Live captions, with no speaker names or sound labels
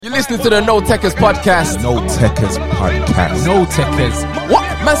You're listening to the No Techers podcast. No Techers podcast. No Techers. What?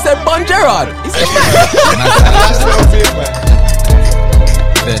 Man said Bon Gerard. Is it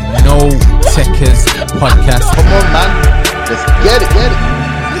The No Techers podcast. Come on, man. Let's get it.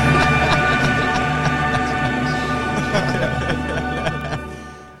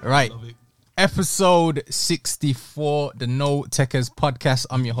 Right. Episode 64, the No Techers podcast.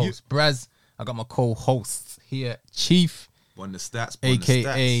 I'm your host, Braz. I got my co-hosts here, Chief, Bond the stats.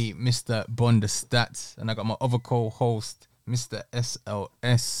 aka Mr. Bond the Stats. And I got my other co-host, Mr.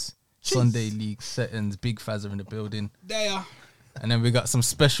 SLS. Sunday League Settings. Big Fazzer in the building. There. And then we got some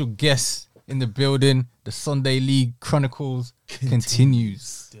special guests in the building. The Sunday League Chronicles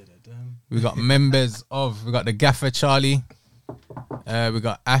continues. We got members of, we got the Gaffer Charlie. We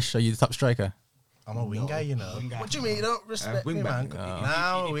got Ash. Are you the top striker? I'm a winger, you know. What do you mean? You don't respect me, man. wingback.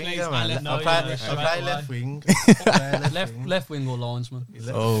 No, a winger, man. no, I yeah, play left wing. Left wing or linesman.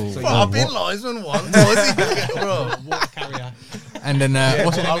 Oh, Well, I've been linesman once, was he? Bro. Ball carrier. and then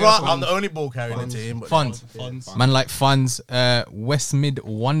what's your name? I'm the only ball carrier in the team. But Funds. Man like Funds. West Mid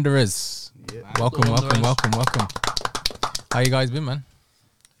Wanderers. Welcome. How you guys been, man?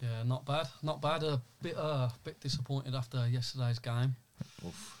 Yeah, not bad. A bit disappointed after yesterday's game.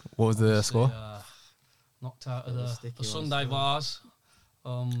 What was the score? Knocked out of the Sunday Vars.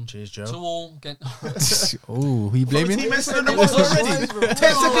 Cheers, Joe. 2-all. Oh, who you blaming? Already,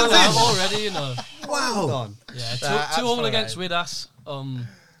 you know. Wow. Yeah, That's 2-all fine. against Widas. And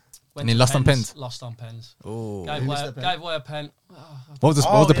he lost on pens? Lost on pens. Oh, Gave away a pen. what was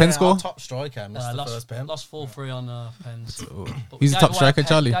the pen score? Top striker, missed the first pen. Lost 4-3 on pens. Oh. But Who's we the gave top away a striker, pen-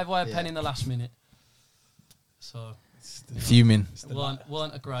 Charlie? Gave away a pen in the last minute. So Fuming. it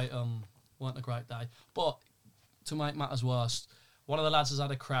weren't a great day. But to make matters worse, one of the lads has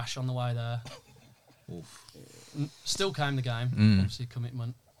had a crash on the way there. Still came the game, obviously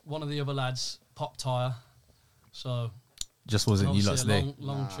commitment. One of the other lads popped tyre, so Just wasn't you lot's obviously day. a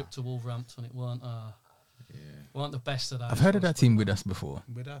long trip to Wolverhampton. It weren't the best of days. I've heard of that team with us before.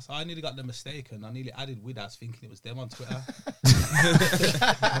 With us, I nearly got them mistaken. I nearly added with us, thinking it was them on Twitter.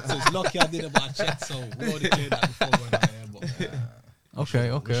 So it's lucky I did about a check. So we already cleared that before when I am.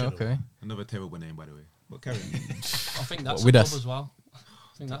 Okay. Another terrible name, by the way. But carry on. I think that's With a us? pub as well. I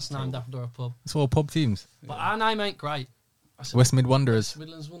think that's named after a pub. It's all pub teams. But our name ain't great. West Mid Wanderers.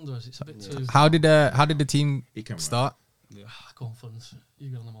 Midlands Wanderers. It's a bit too. How did the team He came start? Go on, Funds. You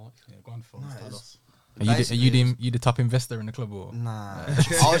go on the mic. Yeah, go on for us. Are you the top investor in the club or? Nah,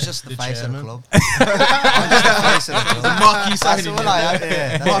 I was just the face of the chairman. club. I'm just the face of the club. Marquee That's signing. all I had.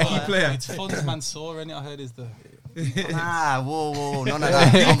 Yeah, that's all I Marquee had. player. It's Funds Mansour, and I heard is the. Nah, whoa, none of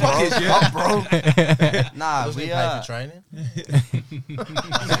that. I'm broke. Nah, Doesn't we he pay for training?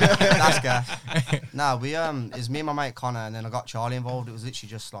 that's gas. Nah, we it's me and my mate Connor, and then I got Charlie involved. It was literally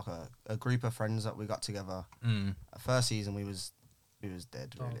just like a group of friends that we got together. First season we was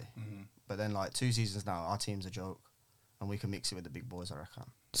dead really, but then like 2 seasons now, our team's a joke, and we can mix it with the big boys. I reckon.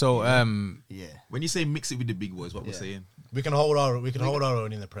 So Yeah. When you say mix it with the big boys, what we're Yeah. saying. We can hold our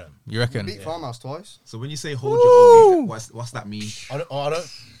own in the Prem. you reckon? Beat Farmhouse twice. So when you say hold your own, what's that mean? I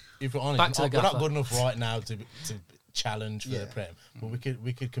don't. If we're honest, Back to the we're not gaffer. good enough right now to challenge for the Prem, but we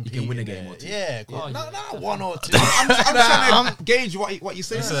could compete. can win a in game there. or two. Yeah, Oh, no, yeah, one or two. I'm trying to gauge what you're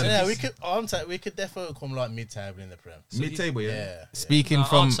saying. Yeah, we could definitely come like mid-table in the Prem. Mid-table, yeah. Yeah. Speaking No,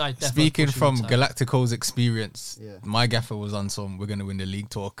 from I'd say definitely pushing from the top. Galactico's experience, Yeah. my gaffer was on some. We're gonna win the league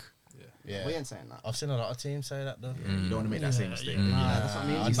talk. Yeah. We ain't saying that. I've seen a lot of teams say that though. You don't want to make that same mistake. Nah, that's what I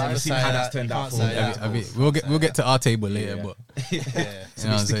mean. I'd You never say- seen how that's you turned out can't for say them. that. We'll get to our table later, but Yeah. you know what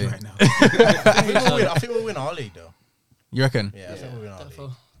I'm Stick saying. right now. I think we'll win our league though. You reckon? Yeah, I think we'll win our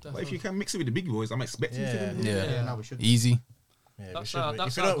league. But if you can mix it with the big boys, I'm expecting Yeah. to win. Yeah. Yeah, no, we should. Easy. Yeah, we That's should our- win.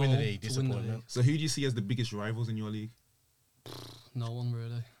 that's If we our don't win the goal, league, to win the disappointment. So who do you see as the biggest rivals in your league? No one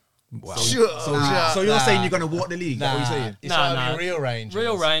really. Wow. So you're saying you're gonna walk the league? Is that what you're saying? It's Nah, like nah. Real Rangers.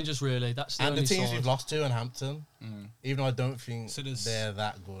 Real Rangers, really. That's the And only the teams side. we've lost to in Hampton, even though I don't think So there's- they're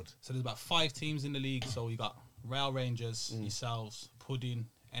that good. So there's about 5 teams in the league. So you got Rail Rangers, yourselves, Pudding,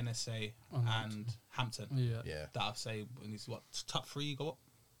 NSA, and Hampton. Yeah. Yeah. That I'd say is what top 3 you go up.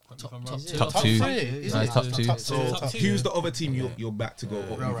 Correct me if I'm Top wrong. two. Top two. Is Right, it? top two. Top two. Who's the other team you're back to go up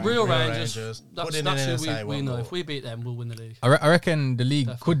with? Real Real Rangers. Rangers. That's Pudding who and NSA we won't know. go. If we beat them, we'll win the league. I reckon the league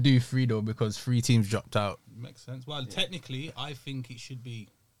Definitely. could do 3 though because 3 teams dropped out. Makes sense. Well, technically, I think it should be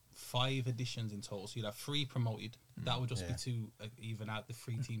 5 editions in total. So you'd have 3 promoted. That would just be to even out the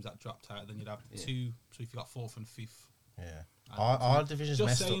 3 teams that dropped out. Then you'd have 2. So if you got 4th and 5th. Yeah. Our division's Just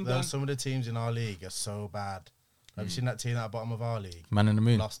messed saying, up though. Dan. Some of the teams in our league are so bad. Have you seen that team at the bottom of our league? Man in the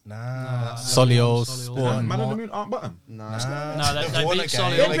Moon. Lost. Nah. that's- Solihull, Solihull. Sporting. Man on the Moon aren't bottom. Nah. No, they won beat a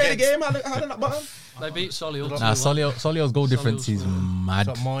game. They Solihull. don't play the game. How they not bottom? They beat Solihull. Nah, 2-1. Solihull's goal difference is mad.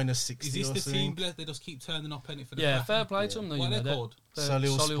 Got minus 60 Is this or the something. team blessed? They just keep turning up anything for the Yeah, crap? fair play to them. Though, What you are know, they they're- called? they're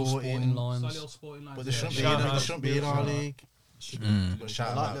Solihull Solihull Sporting Lions. Solihull Sporting Lines. But they shouldn't be. Shout They out. shouldn't be in our league. But shout They're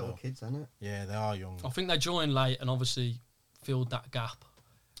out like though. little kids, isn't it? Yeah, they are young. I think they joined late and obviously filled that gap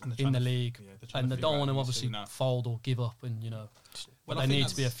And they're in trying the to- league, yeah, they're trying and to they figure don't out want to who obviously to now. fold or give up, and Well, but I they think need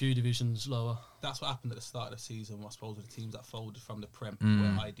to be a that's- few divisions lower. That's what happened at the start of the season. I suppose with the teams that folded from the Prem,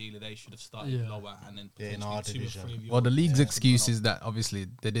 Mm. where ideally they should have started Yeah. lower and then Yeah, in potentially our 2 or division. 3 of your Well, the league's yeah, excuse is that obviously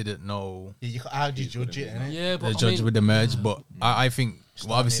they didn't know Yeah, how do you judge it, innit? Yeah, the but judge with the merge, but I think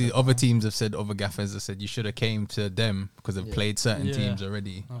well, obviously Starting other teams have said, other gaffers have said you should have came to them because they've played certain Yeah. teams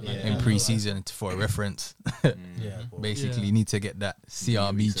already Okay. in Yeah. pre-season for a reference. Yeah, but Basically, Yeah. you need to get that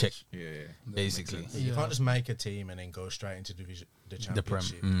CRB check. Research. Yeah. Basically, you Yeah. can't just make a team and then go straight into the the Prem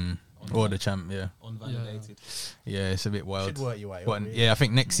championship. or the champ. Yeah, unvalidated. yeah, it's a bit wild. Should work your way up. But really. yeah, I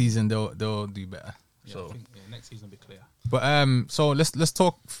think next season they'll do better. Yeah, So, I think next season will be clear. but so let's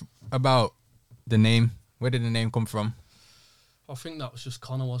talk about the name. Where did the name come from? I think that was just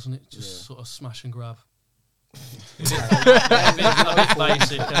Connor, wasn't it? Just sort of smash and grab. a bit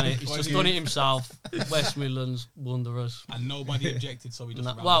basic, isn't it? He's just done it himself. West Midlands Wanderers. And nobody objected, so we just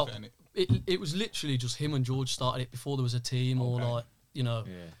Nah, ran well, with it. it was literally just him and George started it before there was a team or Okay. like Yeah.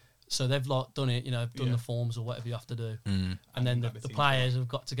 So they've like done it, done Yeah. the forms or whatever you have to do, Mm. and then got the the team players have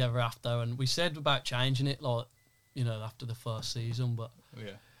got together after, and we said about changing it, like after the first season, but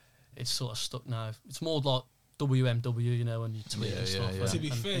Yeah. it's sort of stuck now. It's more like WMW, when you tweet Yeah, and stuff. yeah, yeah. and- To be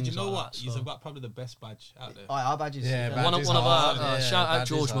and fair, do you things know like what? that, He's so. about probably the best badge out there. Our badges. Yeah, yeah. badges One of our hard, yeah, shout out badges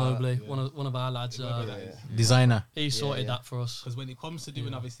George hard, Mobley, yeah. one of our lads. Whoever that is. Designer. He sorted yeah. that for us. Because when it comes to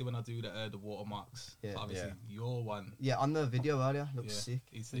doing, Yeah. obviously, when I do the watermarks, Yeah. obviously, Yeah. your one, Yeah, on the video earlier, looks yeah, sick.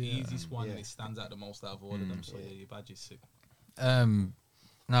 it's the Yeah. easiest one and Yeah. it stands out the most out of all of them. So, yeah, your badge is sick.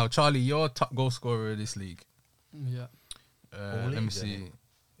 Now Charlie, you're top goal scorer of this league. Yeah. Let me league, see.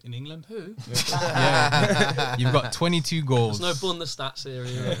 In England? Who? Yeah, you've got 22 goals. There's no bun the stats here.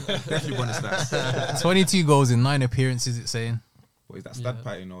 either. Definitely one of stats. 22 goals in 9 appearances. It's saying What is that stat Yeah.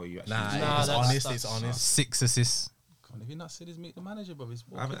 pattern or you actually? Nah, Nah, it's that's- honest. that's- It's honest. 6 assists. Come on, have you not seen his meet the manager, bro? He's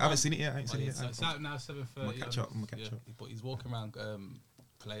I haven't seen it yet. I ain't Oh, seen it yeah, yet. it's out now, 7:30. I'ma catch up, I'ma catch up. But he's walking around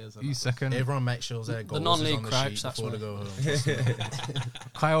players. And He's that. second. Everyone makes sure their goals non-league is on the crouch, sheet that's before they me. go home.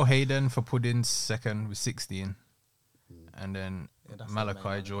 Kyle Hayden for Pudding second with 16. And then Yeah, that's the main Malachi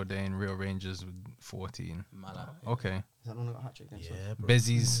man. Jordan, Real Rangers with 14. Mala. Okay. Is that the one that got a hat trick next Yeah, bro.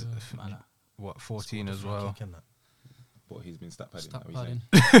 Bezi's, Mala. 14 as Free well. kick and that. But he's been stat padding. Stat that what he's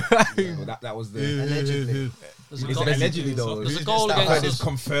padding. saying? Yeah, well, that was the. Allegedly. There's a Is goal, it allegedly though? there's a Who's goal stat against padding us. is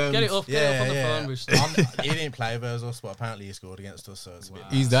confirmed. Get it up, get it up on the phone. Bruce. He didn't play versus us, but apparently he scored against us, so it's a bit.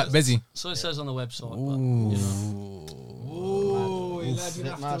 He's that Bezzy. So it says on the website. Ooh.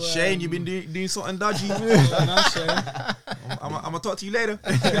 But, Shane, you've been doing something dodgy. I'm gonna talk to you later.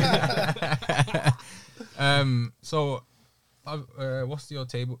 So, what's your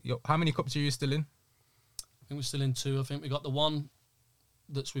table? How many cups are you still in? I think we're still in 2. I think we got the one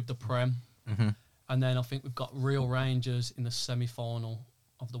that's with the Prem, and then I think we've got Real Rangers in the semi-final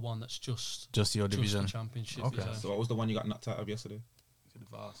of the one that's just Your the division. championship. Okay. yeah. So what was the one you got knocked out of yesterday?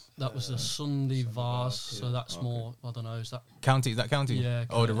 That was the Sunday Vars, so that's more. I don't know. Is that? County, is that county? Yeah,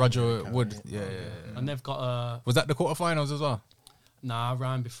 Oh, the county. Roger Wood. Yeah. And they've got Was that the quarterfinals as well?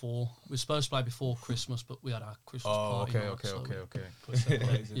 round before. We were supposed to play before Christmas, but we had our Christmas Oh, party. okay, night, okay, so okay, okay. Put some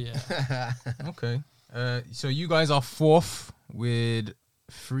plays in. Yeah, Okay. So you guys are 4th with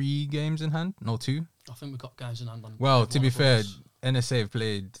 3 games in hand? No, 2? I think we've got games in hand on. Well, every to one be of fair, us. NSA have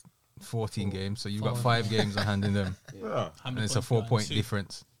played 14 games, so you've got 5. 5 games in hand in them. Yeah. How And many it's a points behind? 4-point 2.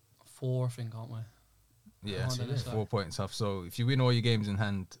 difference. 4, I think, aren't we? Yeah, Oh, then it's 4 points off. So if you win all your games in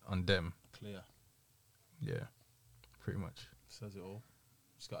hand on them, Clear. yeah, pretty much. Says it all.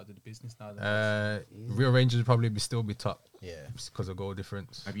 Just got to do the business now. Then. Real Rangers would probably still be top Yeah. because of goal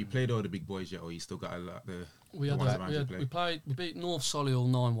difference. Have you played all the big boys yet, or you still got a lot the? We the had ones that. around you play? We beat North Solihull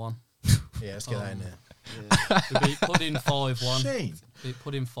 9-1. Yeah, let's get that in there. We beat Pudding 5-1. Shane. Beat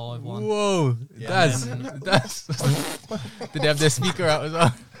Pudding 5-1. Whoa, Yeah, that's. Did they have their speaker out as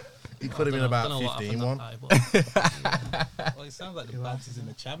well? He could have been about 15-1. Well, it sounds like the badge is in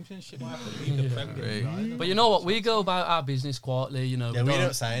the championship. Might have to leave the Premier League, right? But you know what? We go about our business quietly. Yeah, we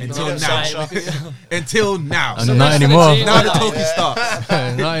don't say anything. Until We don't now. say anything. Until now. And So not rest of the anymore. team Now like the that. talking starts.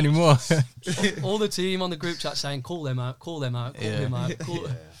 Not anymore. All the team on the group chat saying, call them out, call them out, call Yeah. them out. Call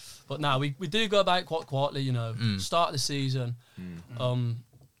But now we do go about quite quietly, Start of the season,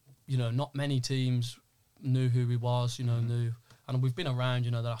 not many teams knew who he was, knew. And we've been around,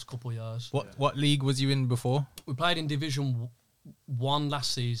 the last couple of years. What league was you in before? We played in Division 1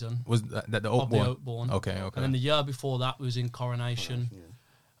 last season. Was that the of the Oakbourne? Oakbourne. Okay. And then the year before that was in Coronation.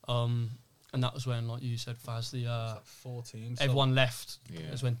 And that was when, like you said, Faz, Like 4 teams. everyone left. Yeah.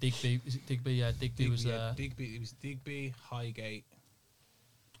 It was when Digby, is it Digby? Yeah, Digby was there. Digby. It was Digby, Highgate,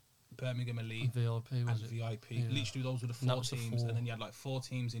 Birmingham Elite, VIP, and was it? VIP. Yeah. Literally, those were the And that 4 was the teams, 4. and then you had like 4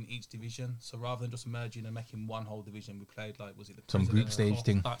 teams in each division. So rather than just merging and making one whole division, we played like the Some group President's stage Cup.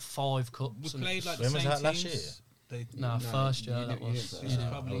 thing. Like 5 We cups. and played like the When was same that, last teams. They, No, first year you that didn't- you was. didn't This Yeah.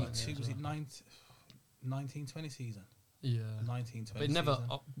 is probably Yeah. two. Was it 1920 season? Yeah. 1920. But it never.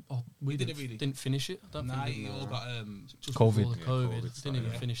 season. We didn't really. didn't finish it. I don't Nah, think. it all got Just COVID. before the Yeah, COVID. COVID Didn't started,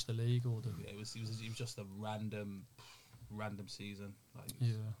 even yeah. finish the league or the. it was just a random season. Like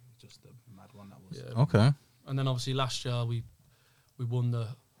Yeah. just a mad one that was. Yeah. Okay. And then obviously last year we won the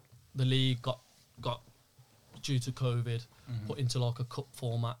league, got due to COVID put into like a cup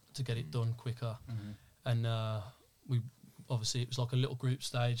format to get it done quicker, and we obviously it was like a little group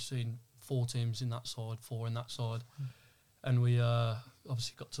stage between 4 teams in that side, 4 in that side, and we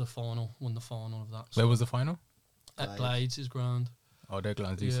obviously got to the final, won the final of that. Where was the final? at Glades. Glades' ground? Oh, their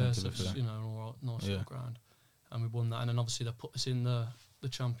ground's Yeah, decent. so to be it's, fair. an all right, nice Yeah. little ground, and we won that, and then obviously they put us in the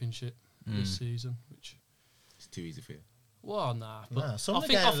championship this season, which. It's too easy for you. Well, nah, but Nah, some I of the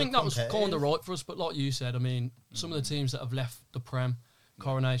think games are that was kind of competitive. right for us. But like you said, I mean, some of the teams that have left the Prem,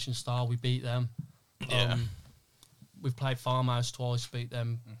 Coronation Star, we beat them. Yeah. We've played Farmhouse twice, beat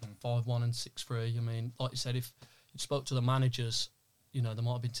them 5-1 and 6-3. I mean, like you said, if you spoke to the managers, there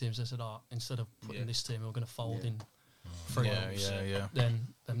might have been teams that said, instead of putting this team, we're going to fold in 3 Yeah. Then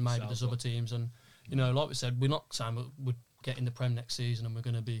maybe there's other teams. And, like we said, we're not saying we'd get in the Prem next season and we're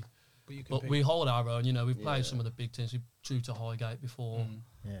going to be. But you can But we hold our own, we've played some of the big teams. We drew to Highgate before,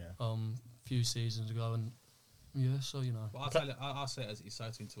 Yeah. a few seasons ago, and so But I'll say it as it's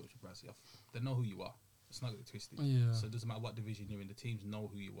exciting to watch Brazil. They know who you are. It's not going to twist it. Yeah. So it doesn't matter what division you're in. The teams know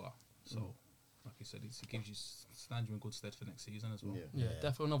who you are. So, like you said, it gives you stands you in good stead for next season as well. yeah,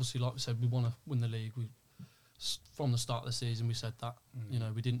 definitely. And obviously, like we said, we want to win the league. From the start of the season, we said that.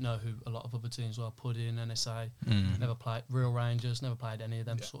 We didn't know who a lot of other teams were. Pudding, NSA, never played Real Rangers, never played any of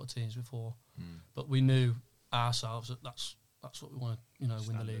them sort of teams before. But we knew ourselves that that's what we want to,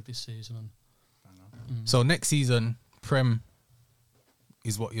 win the league this season. And So next season, Prem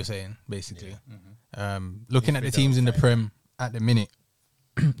is what you're saying, basically. Looking at the teams in the Prem at the minute,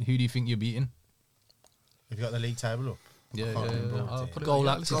 who do you think you're beating? Have you got the league table up? Yeah, I'll put Goal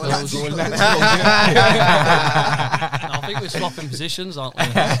Galacticos. I think we're swapping positions, aren't we?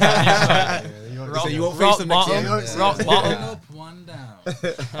 So you won't face them next year. Rock bottom. Up, one down.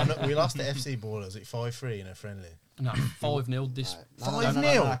 We lost to FC Ballers at 5-3 in a friendly. No, 5-0 this.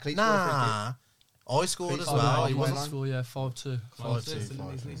 5-0? Nah. I scored as well. He He wasn't wasn't. score, 5-2.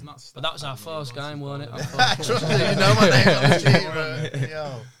 5-2. He's not But that was our first game, weren't it? Trust me, you know my name.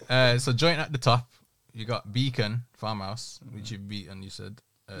 Yo. So joint at the top, you got Beacon Farmhouse, which you've beaten, you said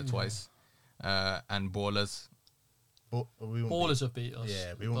twice, and Ballers. But we won't Ballers have beat us.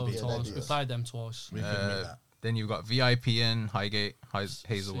 Yeah, we won't both beat times. them. We played them twice. We can admit that. Then you've got VIPN, Highgate,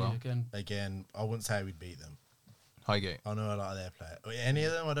 Hazelwell, See, again, Again, I wouldn't say we'd beat them. Highgate. I know a lot of their players. Any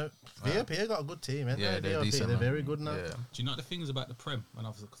of them, I don't. VIP have got a good team, haven't Yeah, they? they're VIP, decent, they're man. very good now. Yeah. Do you know what the thing is about the Prem? And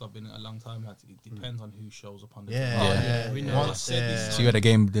because I've been in it a long time, it depends on who shows up on the Yeah, Oh, yeah, yeah, we know I that. said this So you had a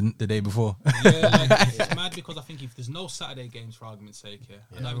game the day before. Yeah, like, it's mad because I think if there's no Saturday games for argument's sake,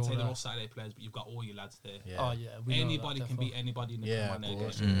 and I would say They're they're all all Saturday players, but you've got all your lads there. Yeah. Oh, yeah. We know Anybody that, can definitely. beat anybody in the Yeah, Prem on their of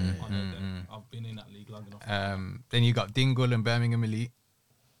course. game. On their game. I've been in that league long enough. Then you got Dingle and Birmingham Elite.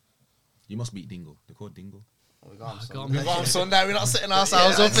 You must beat Dingle. They're called Dingle. We got Go some. on, We've mate. got on Sunday, we're not sitting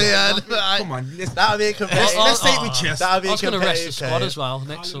ourselves up here. Come on, That would be a competitive. let's take with chest. That would be I a was going to rest the competitive squad game. as well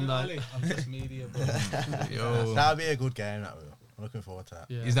next Sunday. Ali. I'm just media, bro. Yo. That would be a good game. That will. I'm looking forward to that.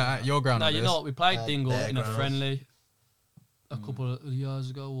 Yeah. Is that at your ground? No, or you theirs? know what? We played Dingle their in a grounds. friendly a couple of years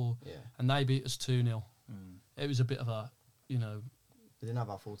ago, Yeah. and they beat us 2-0. It was a bit of a, We didn't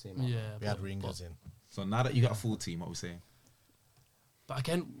have our full team. on. yeah. We had but- ringers in. So now that you got a full team, what we saying? But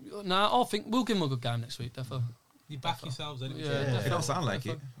again, I think we'll give them a good game next week, definitely. You back yourselves, innit? Yeah, It definitely. don't sound like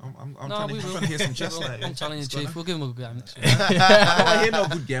it. I'm No, trying we to will. hear some chest. Like, I'm telling you, what's Chief, going we'll give them a good game next week. on? I don't want to hear no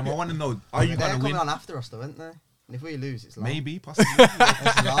good game. I want to know, are you They're going to coming win? on after us, though, aren't they? And if we lose, it's long. Maybe, possibly.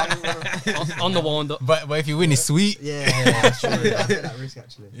 It's long. on the wind up. But if you win, it's sweet. Yeah, that's true. I take that risk,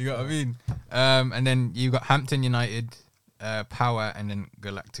 actually. You got what I mean? And then you got Hampton United, Power, and then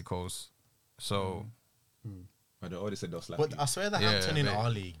Galacticos. So They already said they'll slap But you. I swear the Yeah, Hampton in mate. our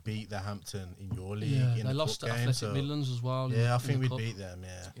league beat the Hampton in your league. Yeah, in they the lost to cup game, Athletic so- Midlands as well. in- Yeah, I in think the we'd cup. beat them.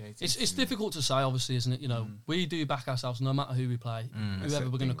 Yeah. It's difficult to say, obviously, isn't it? You know, we do back ourselves no matter who we play, whoever That's we're the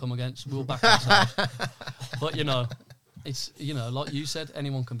going to thing. come against, we'll back ourselves. But you know, it's like you said,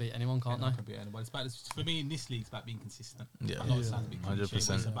 anyone can beat anyone, can't Anyone they? can beat anyone. It's about, for me in this league, it's about being consistent. Yeah. I know it sounds a bit cliche, but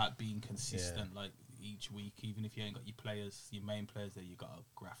 100%. it's about being consistent. Like each week, even if you ain't got your players, your main players there, you got a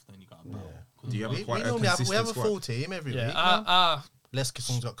Grafton, you got a Bell. Do you have We, quite we a normally have, we consistent have a squad? full team every Yeah, week. now. our Les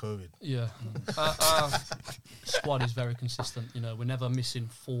Kissong's got COVID. our squad is very consistent. You know, we're never missing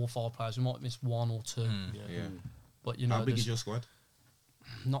 4 or 5 players. We might miss 1 or 2, Yeah. but you know, How big there's is your squad?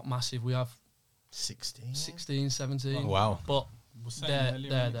 not massive. We have 16. 16, 17. Wow. But We're saying they're earlier,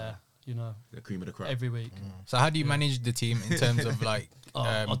 they're innit? there. You know, The cream of the crop. every week. So how do you manage the team in terms of like? Oh,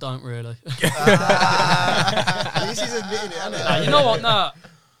 I don't really. At least he's admitting it. Isn't Nah, you know what? Nah.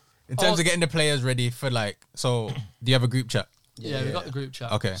 In terms of getting the players ready for like, so do you have a group chat? Yeah, we got the group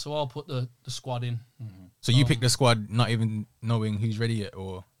chat. Okay. So I'll put the squad in. So you pick the squad, not even knowing who's ready yet,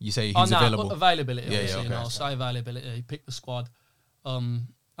 or you say Oh, who's no, available. availability. Yeah, Obviously, yeah, you know, okay. I'll say availability. Pick the squad, and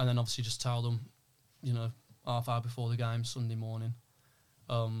then obviously just tell them, you know, half hour before the game, Sunday morning.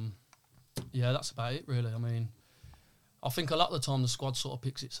 Yeah, that's about it, really. I mean, I think a lot of the time the squad sort of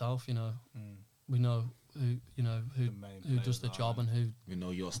picks itself. You know, we know who The main who does the players job are- and who. We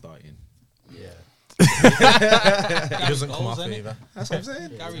know you're starting. Yeah. He doesn't come Goals, off innit? either. That's what I'm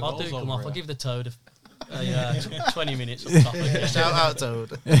saying. Gary I'll Bowles do come over off. it. I'll give the Toad 20 minutes up top again. Shout out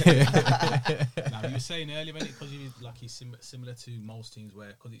Toad. Now you were saying earlier, because he's similar to most teams where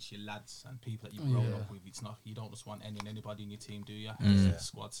because it's your lads and people that you've grown Yeah. up with. It's not you don't just want anybody in your team, do you? It's the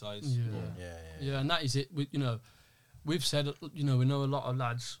squad size. Yeah, and that is it. You know, we've said, you know, we know a lot of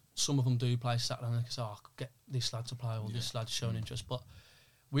lads. Some of them do play Saturday, and they say, "Oh, I could get this lad to play, or this lad's showing interest." But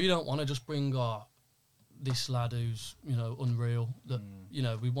we don't want to just bring this lad who's, you know, unreal. That you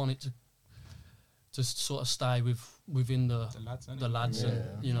know, we want it to sort of stay within the lads, innit? the lads,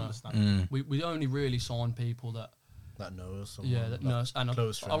 and you know, Mm. we only really sign people that That knows someone. yeah that knows and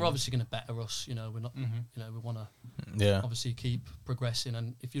close are friend. obviously going to better us. You know, we're not. You know, we want to Yeah. obviously keep progressing.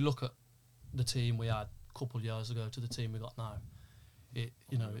 And if you look at the team we had a couple of years ago to the team we got now, it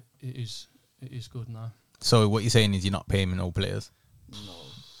is good now. So what you're saying is you're not paying no players.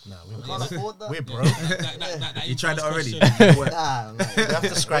 No, Can't afford that. we're broke. You tried it already. Nah, mate. We have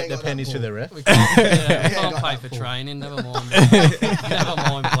to scrape the pennies for the ref. We can't, we Yeah, can't got pay that for full. training. Never mind. Never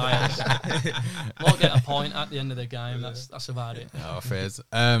mind players. Might get a point at the end of the game. That's about it. Oh, fairs.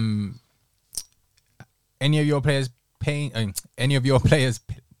 Any of your players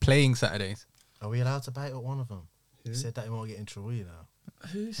playing Saturdays? Are we allowed to bite at one of them? He said that he won't get in trouble, you know.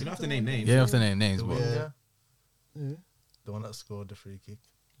 You don't have to name names. You don't have to name names, The but winger, Yeah. the one that scored the free kick.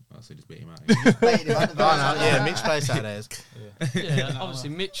 Oh, so just bait him out. Mate, if I had the Oh, no, yeah, Mitch plays Saturdays. Yeah, obviously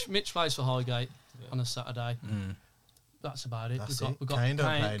Mitch plays for Highgate on a Saturday. That's about it. That's We've it. got Kane don't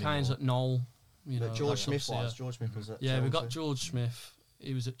play Kane's anymore. at Knoll. You know, But George that's Smith obviously was. George Smith was at Yeah, we got Chelsea. George Smith.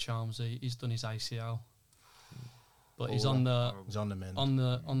 He was at Chelmsford. He's done his ACL, but he's Oh, on the He's on the mend.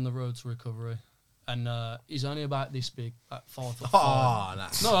 on the road to recovery, and he's only about this big, at 5'5". Oh, nah.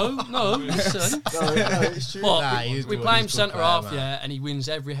 No, listen. No, it's true. But Nah, he's we good, play him he's good centre player, half, man. yeah, and he wins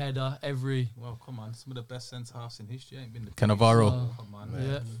every header, every. Well, come on, some of the best centre halves in history ain't been the Cannavaro. Come on,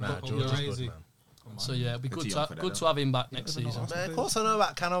 Yeah. Nah, But George is crazy. good, man. Come on. So yeah, it'd be Too good young for that, good though. to have him back next season. Man, of course I know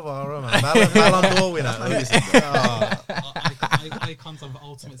about Cannavaro, man. Ballon d'Or winner. Icons of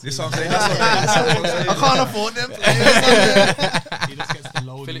ultimate. This team. what I'm saying. That's what I'm saying. I can't afford them. He just gets the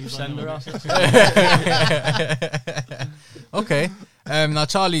low Philip knees on him. Sender. okay. Now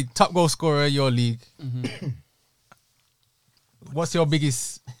Charlie, top goal scorer, your league. What's your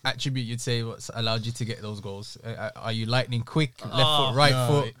biggest attribute you'd say what's allowed you to get those goals? Are you lightning quick, left foot, right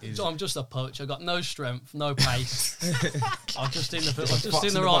foot? So I'm just a poacher. I got no strength, no pace. I'm just in the Fox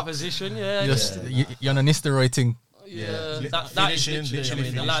in the right box. position. Yeah, Just you're on a Nisteroid thing. yeah. That Finishing, is literally.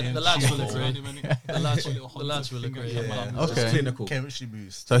 I mean, literally the lads will finishing. agree. The lads will agree. Yeah. Just Okay. clinical. Chemistry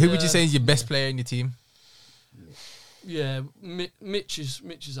boost. So who would you Yeah. say is your best player in your team? Yeah, Mitch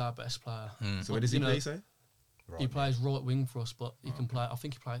is our best player. So where does he You know, play? Say He plays right wing for us, but he can play. I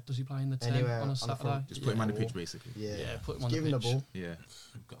think he play. Does he play in the 10 Anywhere on on a the Saturday? front. just put him on the pitch, basically. Yeah, Yeah, put him Just on give the him the pitch. ball. Yeah.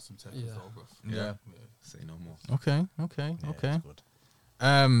 We've got some technical Yeah. though, bro. Yeah. Say no more. Okay. Yeah, Okay. that's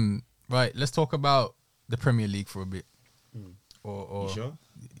good. Right. Let's talk about the Premier League for a bit. Or You sure?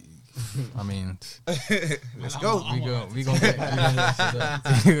 I mean, Let's go. we gonna get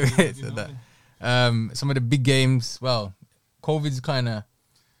to that. Some of the big games. Well, COVID's kind of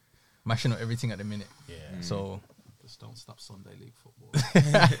mashing up everything at the minute. Yeah. So don't stop Sunday League football.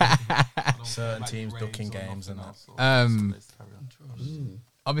 I don't Certain care about teams grades ducking or games and nothing that. else, so Um, Sundays to carry on.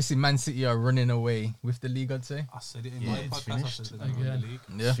 Obviously, Man City are running away with the league, I'd say. I said it in Yeah, my it's podcast. I finished. said they're gonna win the Again. league.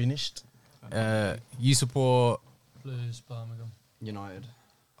 Yeah. Finished. You support Blues, Birmingham. United.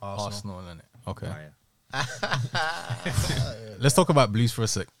 Arsenal. Arsenal, innit? Okay. Fire. Let's talk about Blues for a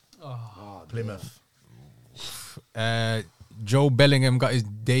sec. Oh, Plymouth. Joe Bellingham got his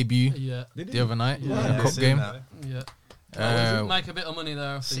debut yeah, the other night Yeah. in the Yeah, cup seen game. that. yeah. Uh, Make a bit of money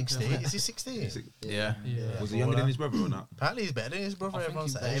there, I think. 60. Is he 60? yeah. Yeah. Was he younger than his brother or not? Apparently he's better than his brother. I think Everyone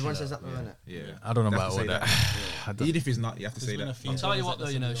he's says, better. Everyone says that, though, innit? Yeah. I don't know You about have all to say that. I don't- Even if he's not, you have to There's say been a that. few I'll tell you times what, that though,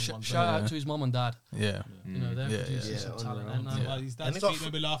 they you know, said them shout ones, out to his mum and dad. Yeah. You know, they're Yeah. producing Yeah, some talent, unreal. aren't they? Well, his And dad he got tweeted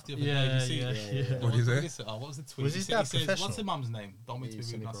maybe laughed the other day. Yeah, You see yeah, it? yeah. What is it? What was the tweet? Was He his said- dad he says, what's professional? the mum's name? Don't mean to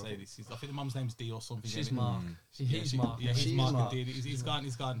He's be rude, not say semi-pro. this. I think the mum's name's D or something. She's isn't it? Mark. He's Mark. Yeah, he's She's Mark Mark. indeed. He's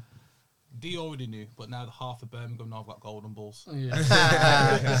gone. D already knew, but now the half of Birmingham now have got golden balls. Yeah.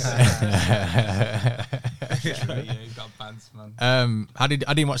 Yeah, he's got bands, man. I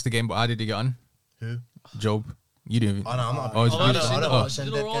didn't watch the game, but how did he get on? Who? Job. You didn't. Oh, no, I'm not. Oh, it's Oh, Blues. I I don't Oh. watch them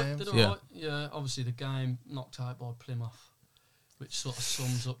Did dead alright, games. did Yeah. alright. Yeah, obviously the game knocked out by Plymouth, which sort of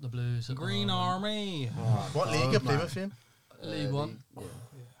sums up the Blues. At the Green moment. Army. What league are Plymouth in? League One. Yeah.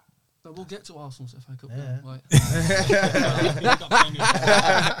 But we'll get to Arsenal's FA Cup. Yeah. Then, wait. He's got plenty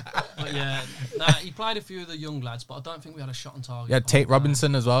of- But yeah, he played a few of the young lads, but I don't think we had a shot on target. Yeah, Tate Oh,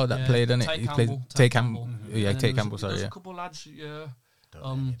 Robinson as well. That yeah, played, didn't it? Tate He Campbell, played Tate Tate Campbell. Campbell. And Yeah, then Tate there Campbell. was Sorry, a yeah. couple of lads. Yeah, Don't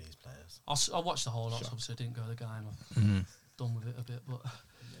know any of these players. I watched the whole lot. So obviously, I didn't go to the game. I'm Mhm. done with it a bit,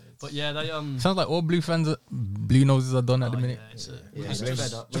 but yeah, they Sounds like all blue fans, blue noses are done at the oh, minute. yeah, it's a, Yeah, it's they're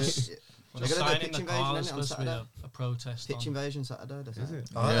just, fed up. just They're gonna do a signing pitch the invasion, car innit, is on supposed to be Saturday? a protest Pitch on invasion Saturday. They Is say. it?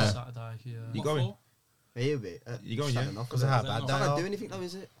 Oh, Yeah. yeah. Saturday. Yeah. You What going? for? He'll be. You going, sad yeah? enough, Because isn't of how it? bad It's they Can't are. do anything though,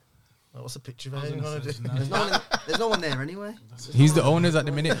 is it? What's the picture I was of him gonna going to say, do? no. There's no one there anyway. He's the owners at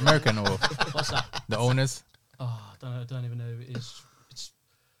the minute, American or What's that? the owners. Oh, I don't even know who it is. It's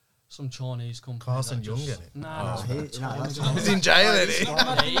some Chinese company. Carson that Young, just- innit? Nah, Oh. it's Nah, that's- He's in jail, isn't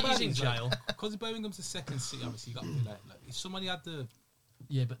he? yeah, he's in jail. Because Birmingham's the second city, obviously, you got to be like, if somebody had the.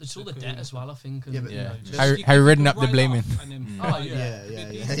 Yeah, but there's all the debt as well, I think. And, Yeah, but- you know, Yeah. just- Harry- you Harry could Redknapp, the write blaming. off and then- Oh, Yeah, yeah. yeah,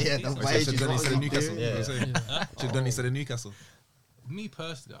 It's- yeah. it's- The it's- Should wages. have done what instead of was he Newcastle. doing? Yeah. Should have done instead of Newcastle. Me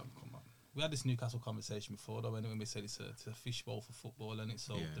personally, come on. We had this Newcastle conversation before, though, when we said it's a fishbowl for football, and it's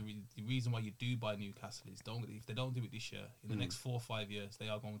so Yeah. the reason why you do buy Newcastle is if they don't do it this year, in the next 4 or 5 years, they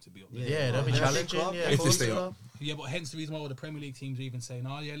are going to be up there. Yeah, they'll be They're a big challenging. club. Yeah, If of they course stay they up. will. Yeah, but hence the reason why all the Premier League teams are even saying,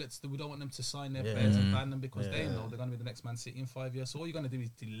 "Oh yeah, we don't want them to sign their Yeah. players and ban them because they Yeah. know they're going to be the next Man City in 5 years." So all you're going to do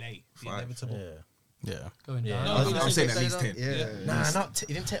is delay the 5. inevitable. Yeah. Yeah. going Yeah. down. I'm saying at least 10. Yeah. Nah,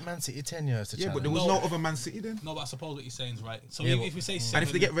 he didn't take Man City 10 years to Yeah, but challenge. there was No. no other Man City then. No, but I suppose what you're saying is right. So Yeah, if we say And seven,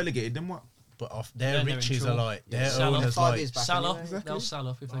 if they get relegated, then what? But off Then their they're in riches are trouble. like, their Salah. owners 5 like, years back Sell anyway. off. They'll sell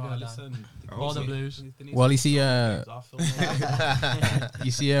off if they go down. listen, I Or hope the so. Blues. Well, you see,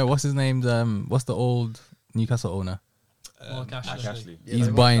 you see, what's his name? What's the old Newcastle owner? Mark Ashley. Ashley. Yeah, He's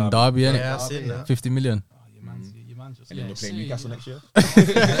they buying Derby, innit? yeah, I've seen Yeah. that. 50 million. Oh, your man's just. And then Yeah, they're playing see, Newcastle yeah. next year.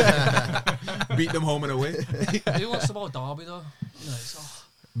 Beat them home and away. Who wants to buy Derby though? You know, it's,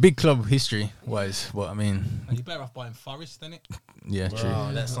 Big club history wise, but I mean, And you're better off buying Forest, then it. yeah, true.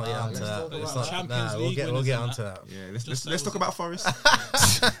 Well, let's not get Wow, onto let's that. talk Let's about not- Champions nah, League we'll winners get and onto that. that. Yeah, Just let's talk about Forest.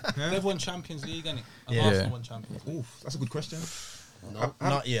 They've won Champions League, innit? And Yeah. Arsenal won Champions League. Oof, that's a good question.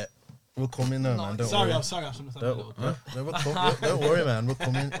 Not yet. We'll come in though, man. Don't Sorry, worry. I'm sorry. I shouldn't have said that. Don't, no, don't worry, man. We'll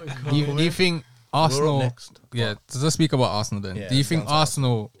come in. Do you think We're up Arsenal? next. Yeah, so let's speak about Arsenal then. Yeah, Do you think down to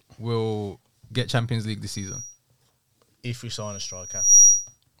Arsenal will get Champions League this season? If we sign a striker,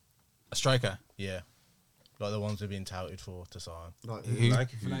 A striker? yeah, like the ones we've been touted for to sign. Like, Who? Like,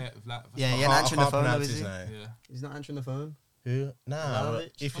 yeah, he ain't I answering the can't phone though, pronounce is his he? name. Yeah. He's not answering the phone. Who? Nah,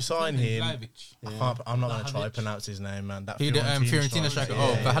 Vlahovic? if you sign him, Vlahovic. I'm not going to try Vlahovic. to pronounce his name, man. That Who the Fiorentina striker?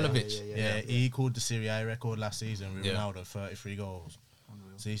 Oh, Yeah, Vlahovic. yeah, he called the Serie A record last season with Yeah. Ronaldo, 33 goals.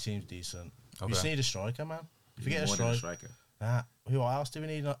 So he seems decent. We Okay. just need a striker, man. If we get a more than a striker, striker. who else do we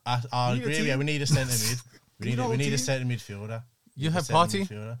need? I We need a agree. team. Yeah, we need a centre mid. You know We a need a team? centre midfielder. You Need a have centre Party?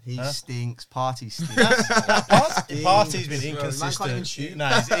 midfielder. He Huh? stinks. Party stinks. Party's been Man can't even inconsistent. shoot. No,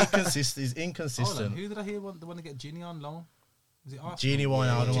 he's inconsistent. He's Hold on, inconsistent. who did I hear the one to get Gini on loan? Was it Arsenal? Genie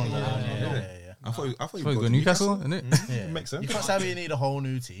Wijnaldum on Gini loan. Wijnaldum. Yeah. I thought you Probably go go to Newcastle, innit? Yeah. Makes sense. You can't say we need a whole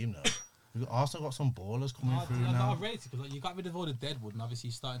new team though. Arsenal got some ballers coming through I now. rate it because you got rid of all the deadwood and obviously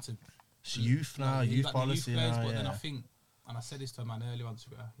you're starting to It's youth now, you youth got the policy players, now. but then I Yeah. think, and I said this to a man earlier on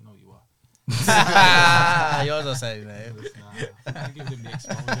Twitter, you know you are. Yours are saying name. Nah, I give him the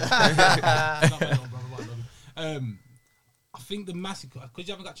exposure. Not my little brother, but I love him. I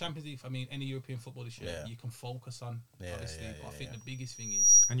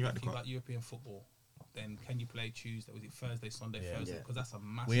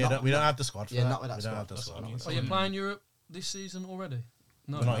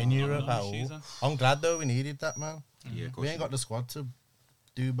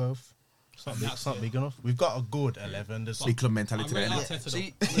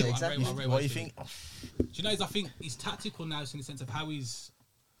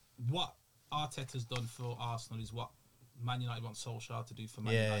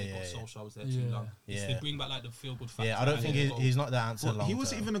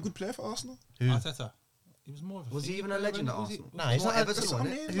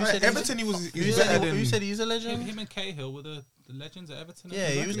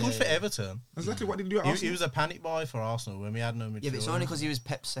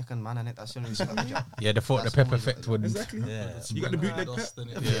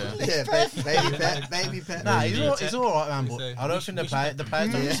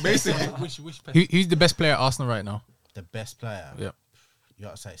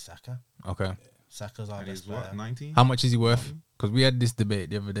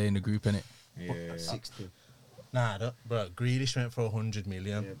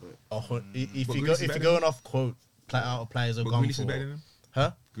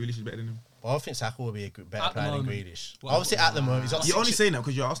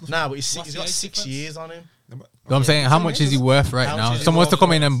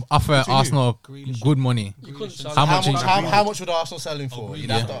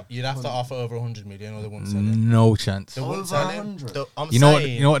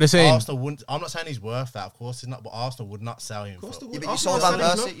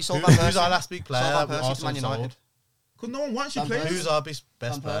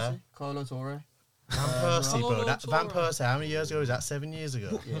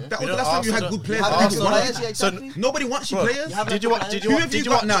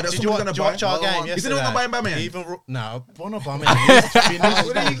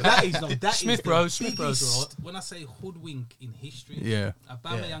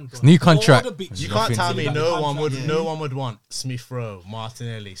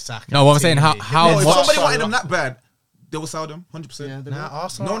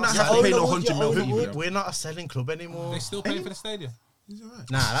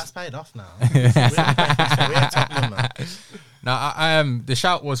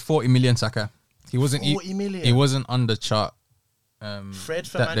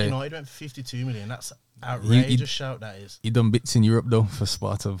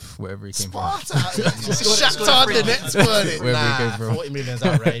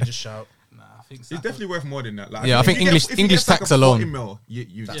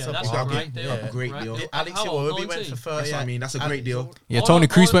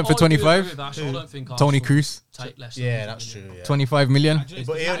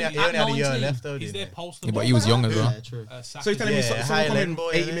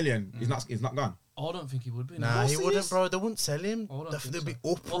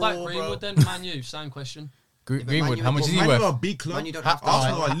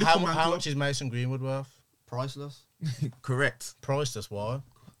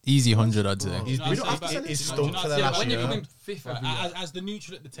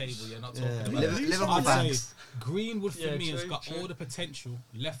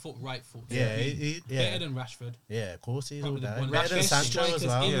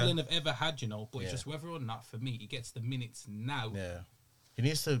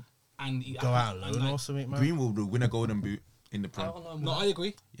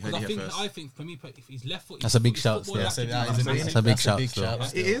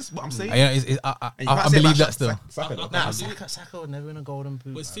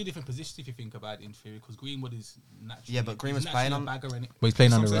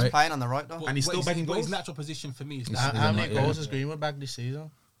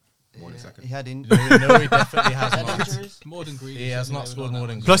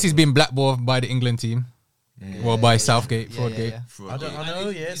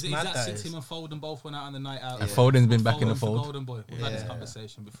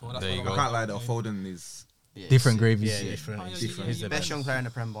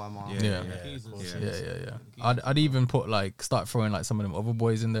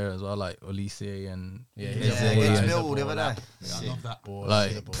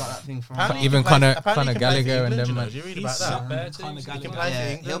about that. Bear kind teams. of He can Gallagher. play for Yeah,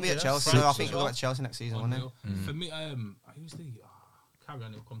 England, he'll be at you know. Chelsea. France I as think he'll well. go to Chelsea next season, won't he? Unreal. For me, who's the carry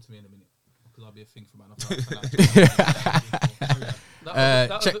on? It'll come to me in a minute because I'll be a thing for man.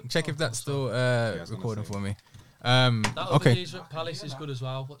 Check if that's still I was gonna recording say. for me. That other Okay. geezer at Palace is good as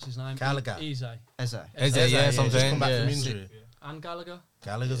well. What's his name? Gallagher. Eze. Eze. Is it? Yeah, just something. come back from Yeah. injury. And Gallagher.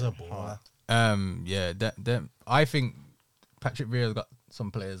 Gallagher's a baller. Yeah. That. I think Patrick Vieira's got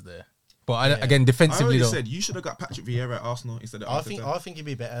some players there, but Yeah. again, I defensively already though. said you should have got Patrick Vieira at Arsenal instead of I Arteta. think he'd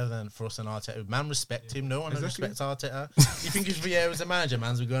be better than for us and Arteta. Man, respect him. No one Exactly. respects Arteta. You think if Vieira's a manager,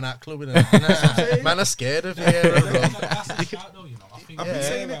 man's be going out clubbing and man are scared of Vieira, bro. That's the shout though, you know. I think I've been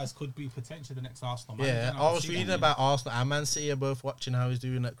saying Vieira could be potentially the next Arsenal manager. Yeah, and I was see reading that. about Arsenal and Man City are both watching how he's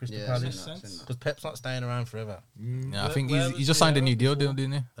doing at Crystal Yeah, Palace. Makes I've seen sense. that. Because Pep's not staying around forever. Yeah, I think Where he was just signed a Vieira new deal, before?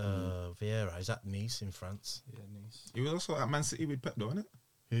 didn't he? Vieira is at Nice in France. Yeah, nice. He was also at Man City with Pep, though, isn't it?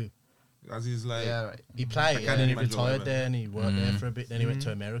 Who? As he's like, Yeah, right. He played and then Academy he manager or retired whatever. there and he worked there for a bit. Then he went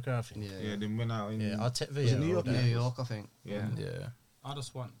to America, I think. Yeah. yeah, then went out in. Yeah, I'll take Was it Vieira. New York? all day. New York, I think. Yeah. Yeah. I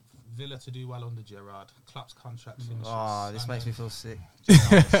just want Villa to do well under Gerrard. Klopp's contract finishes. Oh, this and makes then me feel sick.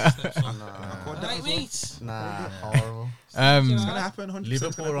 steps up. Nah, Right, mate. nah, horrible. It's gonna Um. happen. 100%.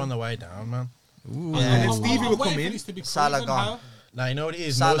 Liverpool are on the way down, man. Ooh. Yeah. And then Stevie will come in. Salah gone. Now, you know what it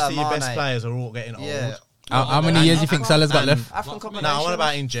is? Salah, Most of your best Mane. players are all getting old. Yeah. How many years do you think Salah's got left? African What, combination. No, I want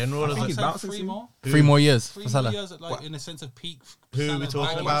about in general. I as think a- he's bouncing three soon. more. 3 more years 3 for more Salah. years, like in a sense of peak. Who are we Salah's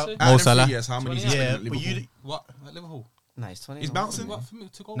talking back. about? Out Mo of them Salah. 3 years, how many he's 20 spent Yeah, at but Liverpool? you, What at Liverpool? Nice, 20. He's bouncing. What for me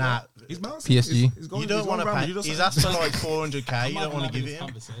to go? nah, He's bouncing. PSG. He's going, you don't want to round, pay. you just- He's asked for like 400k. You don't want to give it him.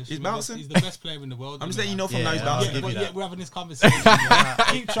 He's bouncing. He's the best player in the world. I'm just you letting you know know from Yeah, now he's I'll bouncing. give Yeah, you but that. yeah, we're having this conversation. Yeah.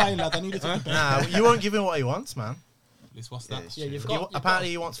 Keep trying, lad. I need it to be better. Nah, you won't give him what he wants, man. What's that? Yeah, you've He, got. apparently,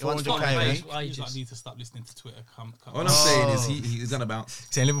 he wants he wants 400k. got- right? You Wages. like need to stop listening to Twitter. All I'm saying is he's gonna bounce.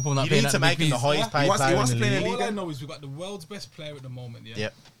 Saying Liverpool not You paying need out to the make big him the fees. highest paid He wants- he player wants in to the play in league. the All I know is we've got the world's best player at the moment. Yeah,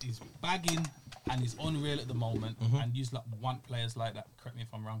 Yep. he's bagging and he's unreal at the moment. And you like want players like that. Correct me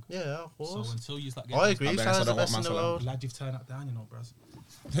if I'm wrong. Yeah, of So course. until you like, I agree. I bet Salah's I the don't want best in the Salah. world. glad you've turned that down, you know, bros.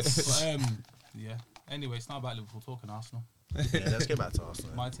 But yeah. Anyway, it's not about Liverpool talking Arsenal. Yeah, let's get back to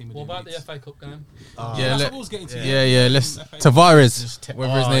Arsenal. My team. are What doing about the Leeds. FA Cup game? Oh, Yeah, That's let- what I was getting to. Yeah, let's. FA Tavares,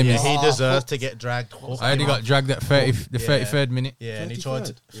 whatever his name yeah, is. he deserves to get dragged. I only got dragged at 30, the Yeah. 33rd minute. Yeah, and he tried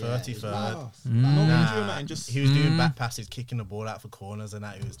to 33rd. No Nah, injury and that, and just he was doing back passes, kicking the ball out for corners, and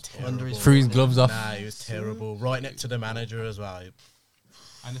that it was Under his terrible. Threw his gloves off. Nah, he was terrible. Right next to the manager as well.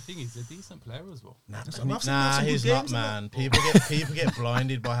 And the thing is, he's a decent player as well. Nah, I've seen him have some he's good not, games, man. People get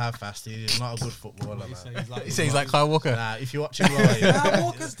blinded by how fast he is. He's not a good footballer, He says man. he's like, He says like Kyle Walker. Nah, if you watch him live,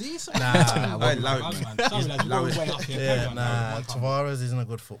 Walker's decent. nah, Hey, allow it, Sorry, man. man. Sorry, lads, we're Allow going it. way up here. yeah, Carry on, nah. man. Tavares isn't a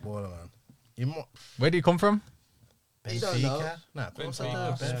good footballer, man. You mo- Where did he come from? Benfica? Nah, of course I Benfica.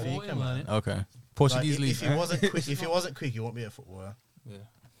 know. Benfica, Sporting, man. man. Okay. Like, Portuguese league. if he wasn't quick, he won't be a footballer. Yeah.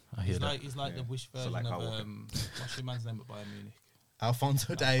 I hear that. He's like the wish So version like of Kyle Walker. what's your man's name at Bayern Munich?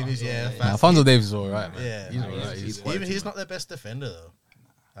 Alfonso Davies, yeah. yeah. fast. Alfonso Davies is alright, man. Yeah, He's nah, alright. he's- He's, Even he's not their best defender though.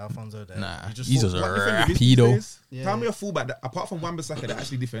 Alfonso Davies. nah, He he's just a What defender is these rapido. days? Yeah. Tell me a fullback that, apart from Wan-Bissaka that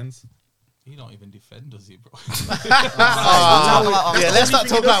actually defends. He don't even defend, does he, bro? Yeah, let's not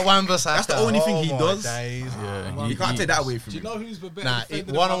talk about Wan-Bissaka. That's the only thing he my does. days. Yeah, You can't take that away from Do you me. know who's the best Nah, defender?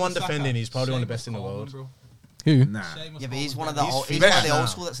 than one-on-one Wan-Bissaka? defending, he's probably one of the Seamus best in the Coleman, world. bro. Who? Nah. Seamus Yeah, but he's Coleman, one of bro. the old. He's better one of the now. old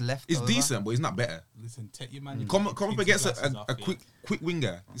school that's left. He's over. decent, but he's not better. Listen, take your man. Come up against glasses a off, yeah. quick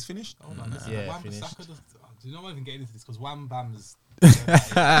winger. He's finished. Hold on, listen, Yeah, Wan-Bissaka finished. does. Do you know why I'm even getting into this? Because Wham Bam's.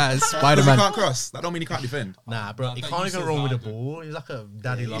 Spider He Man. can't cross. That don't mean he can't defend. Nah, bro, Nah, he that can't used even to run with the Zidane. ball. He's like a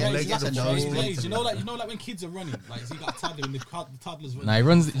daddy long Yeah, leg he's with like the a ball. nose He blade. plays. You know, like when kids are running, like so you got a toddler and the toddler's running. Nah, he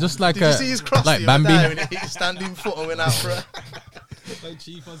runs just like Did you see his cross like the other day Bambi. when he hit his standing foot and went out for it? Like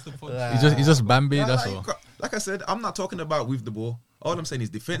Chief wants the punch. Yeah. He's just Bambi. Nah, That's nah, all. like I said, I'm not talking about with the ball. All I'm saying is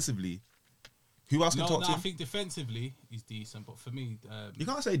defensively. Who else can No, talk to I him? think defensively he's decent, but for me, You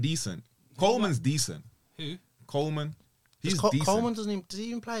can't say decent. Coleman's decent. who? Coleman, he's decent. Coleman does he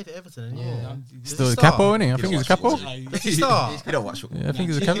even play for Everton anymore? Yeah. Does Still he a start? capo, isn't he? I think he's a capo. Does he start? You don't watch football. Yeah, I think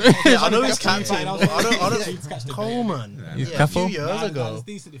he's a capo. Yeah, I know he's captain. I but I don't. Catch the Coleman. He's Yeah, a capo. few years He's ago.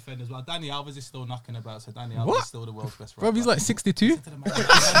 decent defender as well. Danny Alves is still knocking about, so Danny Alves What? is still the world's best. Bro, right he's back. like 62. To the man.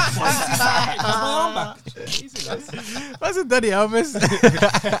 Has my arm back. Easy, lads. That's a Daddy Alves.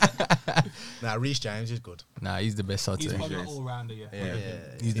 Nah, Reece James is good. Nah, he's the best, I'd He's say. probably an all-rounder, yeah. Yeah.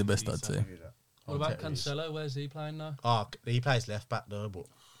 He's the best, I'd say. What about Cancelo? Where's he playing now? Oh, he plays left back though, but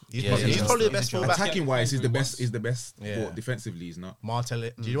he's Yeah, probably, he's he's probably the a- best he's a fullback. Attacking wise, he's the He best. was. He's the best. Yeah. But defensively, he's not.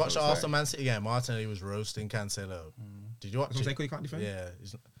 Martinelli. Did you watch the so it's Arsenal Man City game? Martinelli was roasting Cancelo. Did you watch That's what I'm saying, it? 'cause he can't defend. Yeah.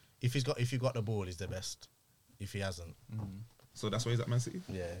 If you've got the ball, he's the best. If he hasn't, So that's why he's at Man City.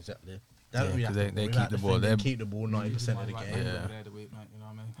 yeah, exactly. Yeah, 'cause they keep the ball. They keep the ball 90% of the Right game. back Yeah. over there the week, mate, you know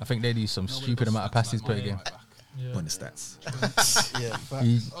what I mean? I think they do some Nobody stupid does amount of stats passes like per my game. right back. Yeah. On the stats.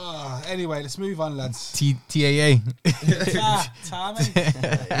 Anyway, let's move on, lads. TAA.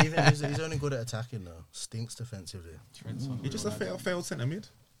 Even he's only good at attacking though. Stinks defensively. He's just a failed centre mid.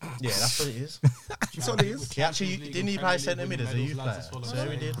 Yeah, that's what it is. That's what it is. He actually didn't he play centre mid as a youth player? So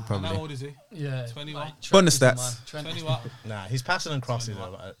he did. How old is he? Yeah. 21. On the stats. 21. Nah, he's passing and crossing.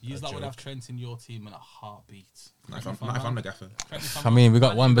 You that would have Trent in your team in a heartbeat. Not if I'm the gaffer. I mean, we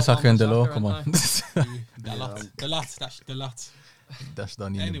got Wan-Bissaka and Delors. Come on. The lot. That's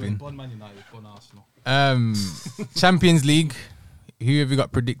done in the Anyway, bin. Bon Man United, Bon Arsenal. Champions League. Who have you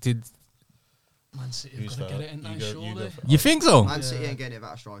got predicted? Man City Who's have got to get it, first? ain't You they, go- you surely? go You think so? Man City ain't getting it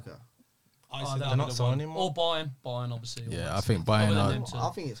without a striker. I Oh, said they're that not would have signing won. him. Or Bayern, obviously. Yeah, I think Bayern Other than are. them two. I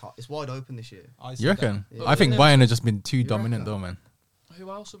think it's wide open this year. I said You reckon? Yeah. I think Bayern have just been too dominant, though, man. Who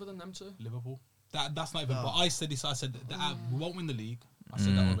else other than them two? Liverpool. That's not even. But I said this. I said that we won't win the league. I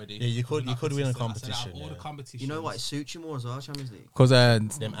said that already. Yeah, you could win a I said out of competition. all the Yeah. competitions. You know what? It suits you more as well, Champions League. Because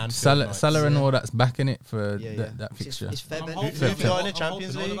Anfield Salah nights. and all that's backing it for Yeah, that It's, fixture. it's fair I'm bet. hoping- Who have you got in the I'm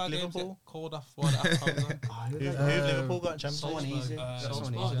Champions hoping all of League? our games Liverpool? get called off for that. Who Liverpool got in Champions Someone League? easy. Someone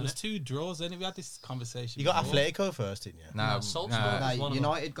Salzburg, easy. There's 2 draws. Then we had this conversation. You got before. Atletico first, didn't you? Nah, Salzburg. nah, One Nah, of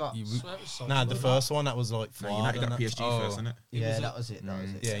United got. you- Swear it was Salzburg. Nah, the first one that was like No, Fard United and got that. PSG Oh. first, innit? Yeah, that was it. That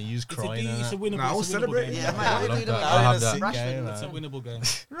was it. Yeah, you used It's a, crying and it's a that. winnable. Nah, I was it's a winnable celebrating. game. Yeah, mate, I didn't do that. that. I have that. Sick game, It's a man. winnable game.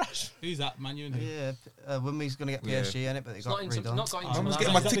 Who's that? Man U. Yeah, when we was gonna get PSG in it, but it It's got not into, redone. not got I into was Milan.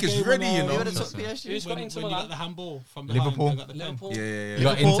 getting my Is that the tickets game ready, when, you We know. would have took PSG. Who's got When into you got Milan? the handball from Liverpool. behind, they got the pen. Liverpool. Yeah. You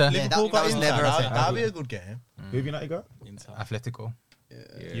got Liverpool Inter. Liverpool that got was Inter. never a That- thing. That'd be a good game. Who have United got? Inter. Atletico.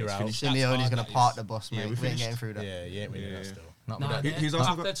 You're out. Simeone's gonna park the bus, Yeah, mate. we We ain't finished. getting through that. Yeah, you ain't winning Yeah. that still. Not Nah, with that. Who's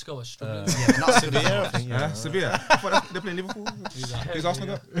Arsenal got? Atletico are struggling. Yeah, not Sevilla, I think. Yeah. Sevilla. I thought they're playing Liverpool. Who's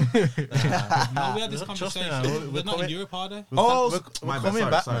Arsenal got? No, we had this Trust me, conversation. man, we're They're not in coming- Europe, are they? Oh, we're my bad, coming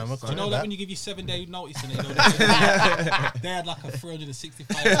sorry, back, sorry, man. We're sorry. You know, coming like back. when you give you 7-day notice and they had like a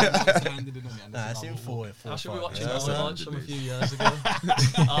 365 points handed in on me. Nah, it's in 4. I should be 5, watching yeah. highlights from a few years ago. Nah,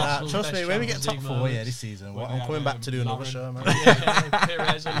 Arsenal's trust me, best when we get Champions top League 4, moments. yeah, this season, When I'm they coming had, back to do another Lauren- show, man. Yeah,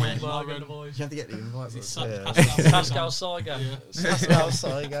 Perez and Lundberg and the boys. You have to get the invite. It's bro. Pascal Saigan.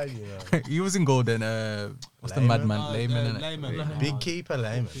 Outside guy, you know. He was in goal then. What's the Lehman. madman? Lehman, innit? Lehman. Big keeper,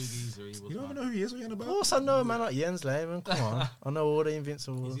 Lehman. Big geezer, he was, You don't man. even know who he is. What you on Of about? course, I know a man like Jens Lehman. Come on. I know all the Is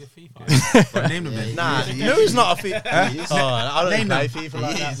Invincibles. he a FIFA? Right, name them then. Nah, no, he's not a fit. Oh, I don't play FIFA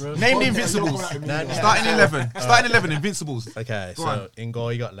like that, bro. Name the Invincibles. Starting 11. Starting 11. Invincibles. Okay, Go so on. in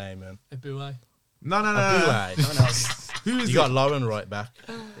goal you got Lehman. Eboué. No. Aboué. Who is You got Lauren right back.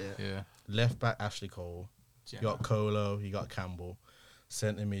 Yeah. Left back Ashley Cole. You got Colo. You got Campbell.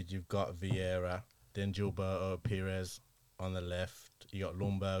 Centre mid you've got Vieira. Then Gilberto Perez on the left. You got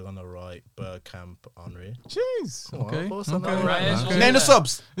Lundberg on the right. Bergkamp, Henry. Jeez. Come on, Okay. of course I know. Okay. Reyes was Name the there.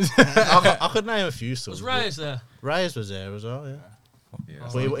 subs. I could name a few subs. Was Reyes there? Reyes was there as well, yeah. Yeah,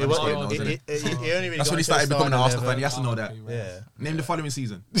 But he only really That's got when he into started the becoming an starting Arsenal fan. 11. He has to know that. Yeah, Name the following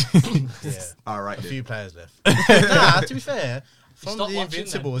season. yeah. All right. A then. few players left. Nah, to be fair, from stopped the watching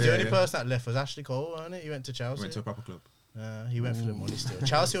Invincibles, then. the only Yeah. person that left was Ashley Cole, wasn't it? He went to Chelsea. Went to a proper club. He went for the money still.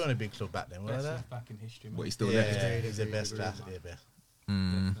 Chelsea weren't a big club back then, were Best they? left back in history, man. But he's still Yeah, left. he's the best class. Yeah, best.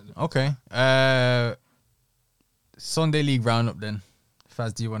 Okay. Sunday League roundup then.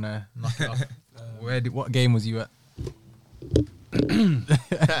 Faz, do you want to knock it off? What game was you at?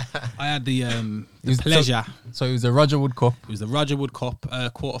 I had the was- pleasure. So it was the Roger Wood Cup. It was the Roger Wood Cup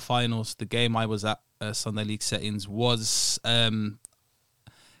quarterfinals. The game I was at, Sunday League settings, was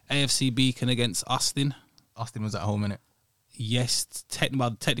AFC Beacon against Austin. Austin was at home, innit? Yes,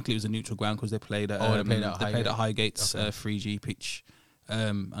 technically it was a neutral ground because they played at they played at Highgate. Highgate's Okay. 3G pitch.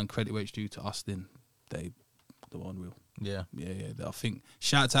 And credit where it's due to Austin, they were unreal. Yeah. Yeah. I think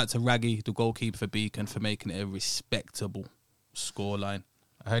shouts out to Raggy, the goalkeeper for Beacon, for making it a respectable scoreline.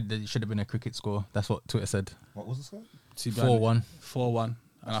 I heard that it should have been a cricket score. That's what Twitter said. What was the score? 4-1. 4-1.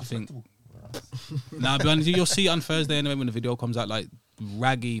 And I think... Nah, be honest, you'll see it on Thursday anyway when the video comes out. Like,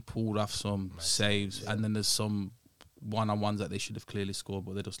 Raggy pulled off some saves, and then there's some one-on-ones that they should have clearly scored,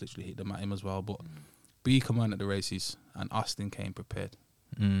 but they just literally hit them at him as well. But Beacon won at the races, and Austin came prepared.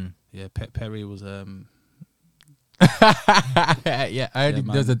 Mm. Yeah, Perry was... Yeah, I heard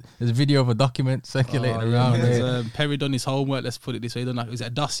Yeah, there's a video of a document circulating around. Yeah. Perry done his homework, let's put it this way. He done like, was it a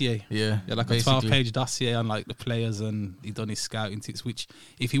dossier? Yeah, Like a 12-page dossier on like the players, and he done his scouting tips, which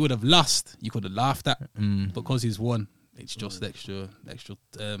if he would have lost, you could have laughed at. Because he's won, it's just extra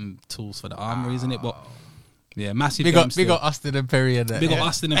tools for the armory, isn't it? But yeah, massive. Big game up still. Austin and Perry. And Big up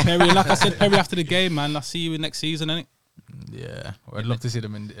Austin and Perry. And like I said, Perry after the game, man. I'll see you next season, innit? Yeah, I'd love to see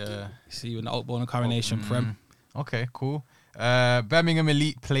them in. See you in the Outborn and Coronation Prem. Okay, cool. Birmingham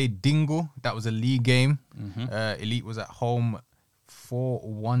Elite played Dingle. That was a league game. Mm-hmm. Elite was at home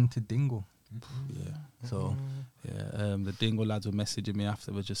 4-1 to Dingle. Yeah. So Yeah, the Dingle lads were messaging me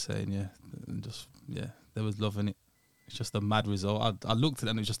afterwards, just saying, they was loving it. It's just a mad result. I looked at it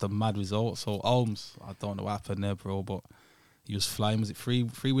and it was just a mad result. So Holmes, I don't know what happened there, bro, but he was flying. Was it three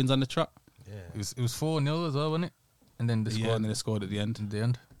wins on the trot? Yeah. it was 4-0 as well, wasn't it? And then they Yeah, scored and then they scored at the end. at the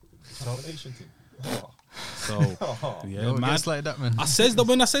end. Domination team. Oh. So yeah, Yo, it mad. gets like that, man. I said that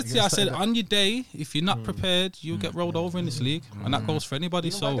when I said to you, I Yes, said like that. on your day, if you're not prepared, you'll get rolled over in this league, and that goes for anybody.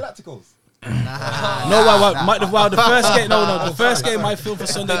 You know So my Galacticos? the first game, the first game I filmed for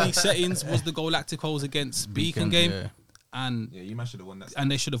Sunday League settings was the Galacticos against Beacon game, Yeah. and Yeah, you man should have won that.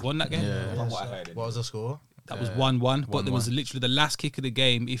 they should have won that game. Yeah. From what I heard. What was the score? That was 1-1, but there was 1-1. literally the last kick of the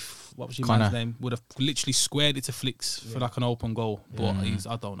game. If what was your Connor. man's name would have literally squared it to Flicks for like an open goal, but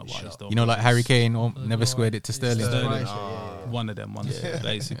I don't know why he's done. You know, like Harry Kane never squared it to Sterling. Sterling. Oh. One of them ones,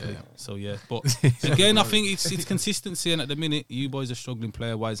 basically. So yeah, but again, I think it's consistency, and at the minute, you boys are struggling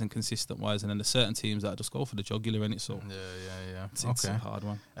player wise and consistent wise, and then there's certain teams that just go for the jugular in it. So Yeah. it's a hard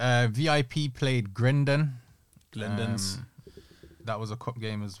one. VIP played Grendon. Glendon's. That was a cup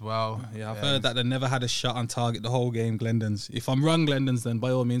game as well. Yeah, I've heard that they never had a shot on target the whole game. Glendon's. If I'm wrong, Glendon's, then by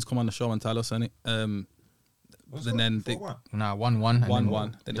all means come on the show and tell us, innit? And then they 4-1. Nah, 1-1.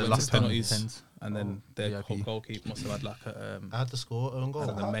 1-1. Then the it went last to penalties, penalties. and then their VIP. goalkeeper must have had like I had the score, own goal.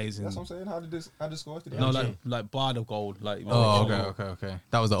 an amazing. That's what I'm saying. How did this score? Did it No, actually- like bar of gold. Like Oh, okay.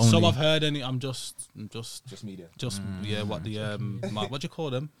 That was the only. Some I've heard, and I'm just just media. yeah. What the what do you call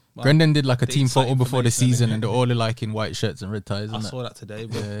them? Grendon did like a The team inside photo before the information, season, innit? and they're all like in white shirts and red ties. I And saw that today,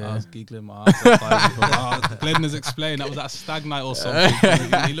 but Yeah. I was giggling my ass off. Glenn has explained that was at a stag night or something.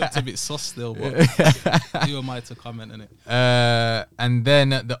 He looked a bit sus still, but who am I to comment on it? And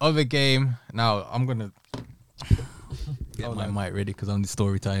then the other game. Now I'm gonna get my mic ready because I'm the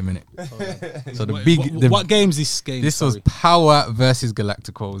story time in it. So the What game's this game? This was Power versus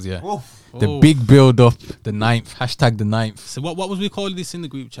Galacticos. Yeah, Oof. the Oh. big build up, the 9th hashtag the 9th. So what was we calling this in the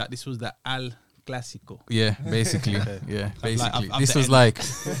group chat? This was the Al Clasico. Yeah, basically. Yeah, basically. I've This the was end. like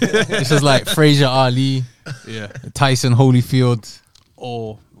this was like Fraser Ali, Yeah. Tyson Holyfield,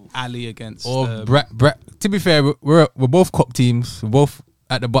 Or Ali against. or Brett. To be fair, we're both cup teams. We're both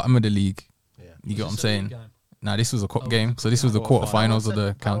at the bottom of the league. Yeah. You get what I'm Is this a saying? league game? Nah, this was a cup Oh, game. So this was the quarterfinals of the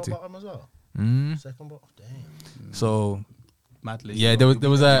Second county. bottom as well. Second bottom. Damn. So Madly. yeah, there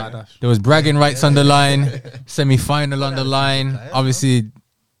was bragging rights on the line, semi-final on the line. Obviously,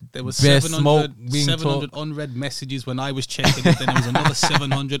 There was bare 700, smoke being 700 unread messages when I was checking it. Then there was another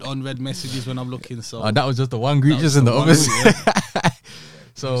 700 unread messages when I'm looking. So that was just the one group, That just was in the the one others. group,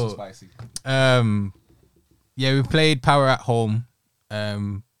 So So spicy. yeah, we played Power at home.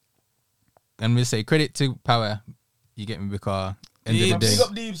 And we say credit to Power. You get me, because end of the day. Big up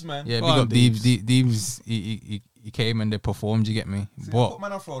Deebs, man. Yeah, Go big on, up Deebs. Deebs, he came and they performed. You get me? See, But put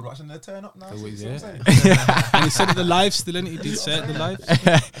man on fraud watch and they turn up now. So See he's what I'm there. saying? and he said it the live still, and he did say it the live.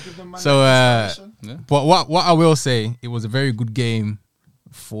 Give them man So, that inspiration. but what I will say, it was a very good game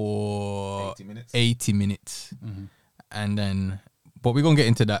for 80 minutes. 80 minutes. And then, but we're gonna get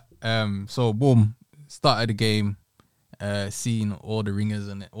into that. So boom, started the game, seeing all the ringers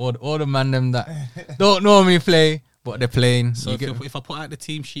and all the man them that don't normally play, but they're playing. So You if, get- if I put out the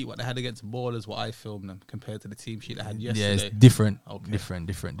team sheet, what they had against Ballers, what I filmed them compared to the team sheet they had yeah, yesterday. it's different, Okay. different.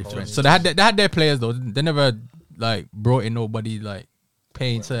 So they had their players though. They never like brought in nobody like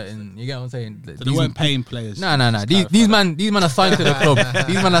paying certain. You get what I'm saying? So they weren't paying players. No. Just These clarify man are signed to the club.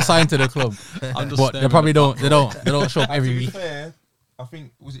 These men are signed to the club, that. I'm just but they staring probably at don't show up And every to be week. fair, I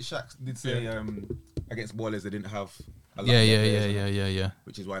think was it Shaq did say against Ballers they didn't have a lot Yeah, of their players, yeah.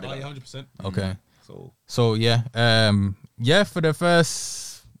 which is why they the- got 100%. Okay. so So for the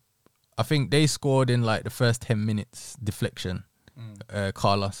first, I think they scored in like the first 10 minutes deflection.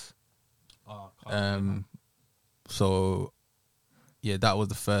 Carlos. So yeah, that was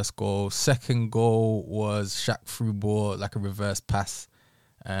the first goal. Second goal was Shaq through ball, like a reverse pass.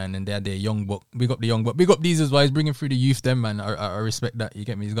 And then they had their young buck. Big up the young buck. Big up these as well. He's bringing through the youth them, man. I respect that. You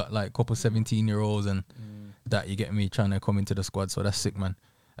get me? He's got like a couple 17-year-olds and that, you get me, trying to come into the squad. So that's sick, man.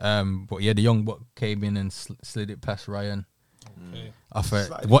 But yeah, the young buck came in and slid it past Ryan. Okay. I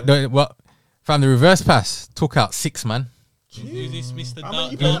thought, what? From the reverse pass, took out 6 man. Who's this, Mr. how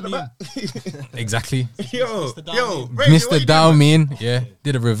many you put at the Dalmian? back? Exactly. Yo, Mr. yo, Dalmian. Ray, what Mr. you doing, man? Dalmian, yeah,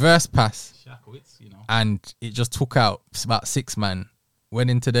 did a reverse pass Shakowitz, you know. and it just took out about 6 man. Went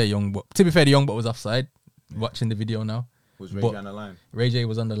into the young buck. To be fair, the young buck was offside. Watching the video now, Was Ray But- on the line? Ray J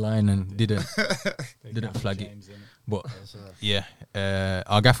was on the line and didn't flag it. James, innit? But yeah,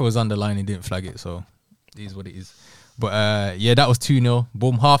 our gaffer was on the line and didn't flag it, so it is what it is. But yeah, that was 2-0.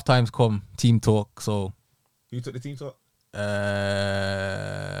 Boom, half times come, team talk. So Who took the team talk?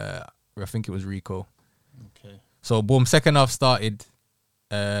 I think it was Rico. Okay. So boom, second half started.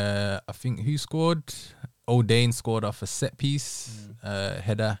 I think who scored? O'Dane scored off a set piece,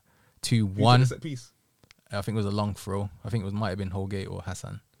 header, Who took the 2-1. set piece? I think it was a long throw. I think it might have been Holgate or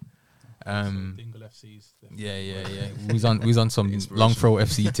Hassan. Dingle FC's. Yeah. We was on some long throw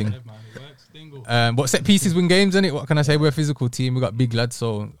FC thing. Man, it works. Dingle. But set pieces win games, innit? What can I say? We're a physical team. We got big lads,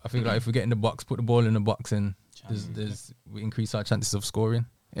 so I think like if we get in the box, put the ball in the box, and we increase our chances of scoring.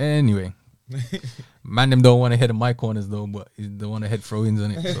 Anyway, man, them don't want to head my corners though, but they want to head throw-ins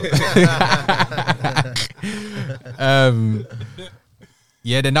on it. So.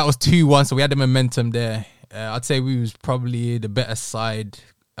 Yeah, then that was 2-1, so we had the momentum there. I'd say we was probably the better side.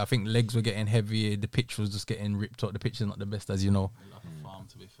 I think legs were getting heavier. The pitch was just getting ripped up. The pitch is not the best, as you know. Like a farm,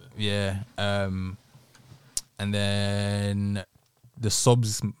 to be fair. Yeah. And then the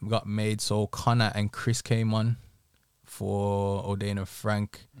subs got made. So Connor and Chris came on for O'Dane and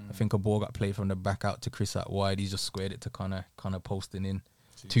Frank. I think a ball got played from the back out to Chris out wide. He just squared it to Connor. Connor posting in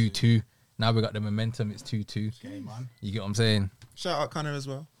 2-2. Now we got the momentum. It's 2-2. Game on. You get what I'm saying? Shout out Connor as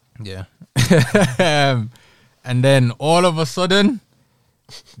well. Yeah. And then all of a sudden,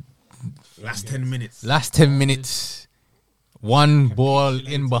 Last 10 minutes. last 10 minutes, one ball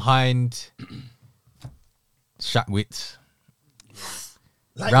in behind Shackwitz.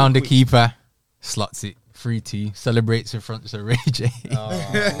 Round the keeper, slots it, 3-2, celebrates in front of Ray J.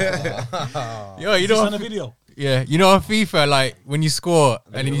 Yo, you know, on a video. yeah, you know on FIFA, like when you score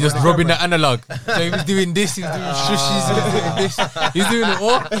and then you just rubbing the analog. So he was doing this, he was doing shushies, he was doing this, he's doing it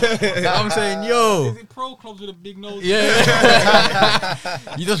all. I'm saying, yo. Is it pro clubs with a big nose? Yeah.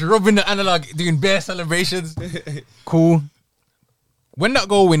 You just rubbing the analog, doing bare celebrations. Cool. When that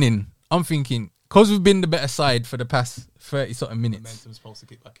goal went in, I'm thinking, because we've been the better side for the past 30 something minutes, Momentum's supposed to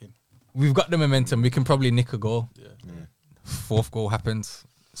kick back in. we've got the momentum. We can probably nick a goal. Yeah. Fourth goal happens.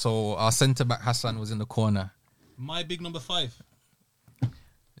 So our centre back Hassan was in the corner. My big number 5.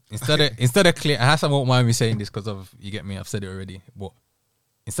 Instead of clear, Hassan won't mind me saying this because of, you get me, I've said it already. But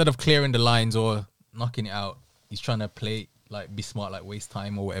instead of clearing the lines or knocking it out, he's trying to play like be smart, like waste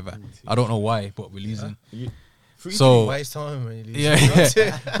time or whatever. I don't know why, but we're losing. So Waste time when you lose.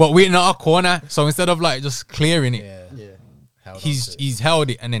 yeah. But we're in our corner, so instead of like just clearing it, Yeah. Held on he's to it. he's held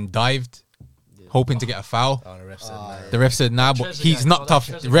it and then dived, hoping to get a foul. Oh, the ref said no. The ref said nah, but he's knocked off.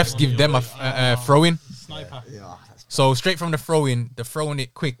 The refs give them a throw in. Sniper. So straight from the throw in, they're throwing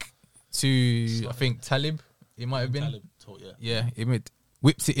it quick to I think Talib. It might have been. Talib taught, yeah. Yeah,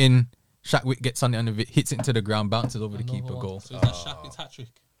 whips it in. Shackwit gets on it and hits it into the ground, bounces over the keeper, goal. So is that Shaq's hat trick?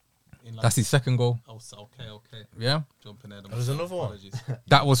 That's his second goal. Oh, so okay. Yeah, Jumping ahead. There's another one. Apologies.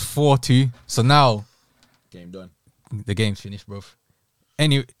 that was 4-2. So now Game done. the game's finished, bro.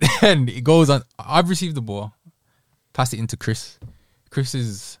 Anyway, and it goes on. I've received the ball, pass it into Chris. Chris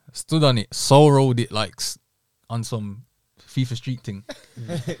is stood on it, soul rolled it like on some FIFA Street thing,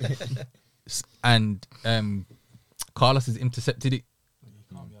 and Carlos has intercepted it.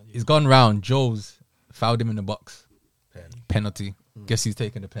 He's gone round. Joe's fouled him in the box. Penalty. Guess who's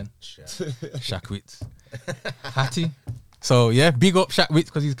taking the pen? Shackwitz. Hattie. So yeah, big up Shackwitz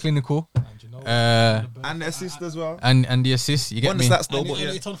because he's clinical. And you know, And the assist as well. And the assist. You get One me? stats though, and but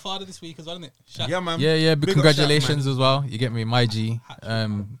yeah. it's on Father this week as well, isn't it? Shaq. Yeah, man. Yeah. But Big up congratulations Shaq, man. as well. You get me, my G.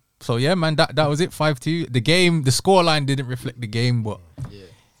 So yeah, man, that was it. 5-2. The game, the scoreline didn't reflect the game, but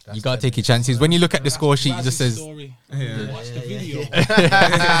you gotta take your chances. When you look at the score sheet, it just says Story. Yeah. Watch the video.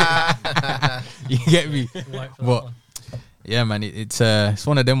 you get me. Right for that But one. yeah, man, it's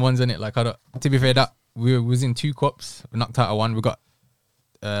one of them ones, isn't it? Like I don't. To be fair, that we was in 2 cups. We knocked out of 1. We got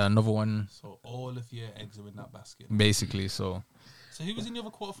another one So all of your eggs are in that basket. basically. So So who was in the other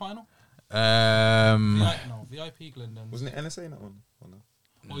quarter final? VIP Glendon. Wasn't it NSA in that one? Or no?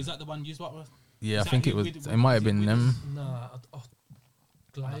 Or is that the one used what was? yeah, I Is that think who it was. with- It might have been with- them. Nah,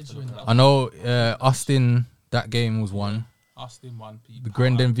 Glides were in that. I know Austin. That game was one. Austin one. The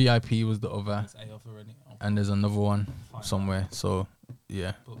Grendon VIP was the other, It's A other, innit? Oh, and there's another one fine. somewhere. So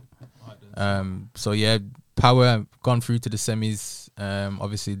yeah. But, right then. So yeah, Power gone through to the semis.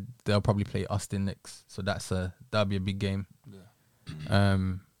 Obviously they'll probably play Austin next, so that'll be a big game. Yeah.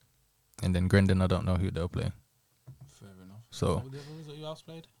 And then Grendon, I don't know who they'll play. Fair enough. So What was it you else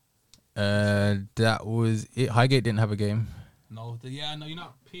played? that was it. Highgate didn't have a game. No, no, you're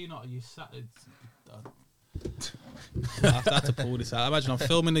not Peanut. You sat. I had to pull this out. Imagine I'm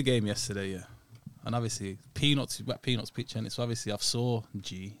filming the game yesterday, yeah, and obviously Peanut's pitch, and it's obviously I saw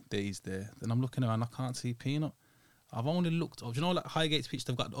G Days there. Then I'm looking around, I can't see Peanut. I've only looked. Oh, do you know like Highgate's pitch?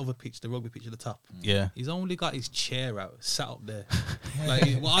 They've got the other pitch, the rugby pitch at the top. Yeah. He's only got his chair out, sat up there,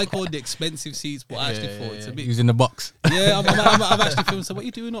 like what I call the expensive seats. But I actually thought it's a bit. He was in the box. Yeah, I'm actually feeling. So what are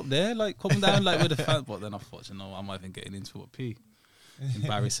you doing up there? Like coming down like with the fan. But then I thought, you know, I'm not even getting into it. P.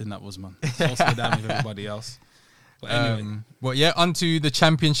 Embarrassing that was, man. So I'll stay down with everybody else. But anyway, But yeah, onto the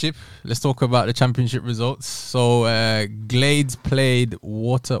championship. Let's talk about the championship results. So Glades played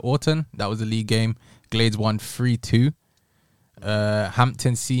Orton. That was a league game. Glades won 3-2.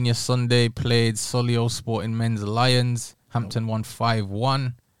 Hampton Senior Sunday played Solio Sporting Men's Lions. Hampton won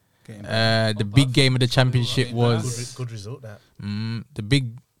 5-1. The big game of the championship was Good result, that. the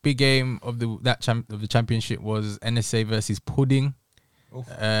big game of the championship was NSA versus Pudding.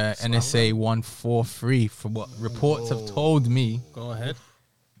 NSA won 4-3 from what reports have told me. go ahead.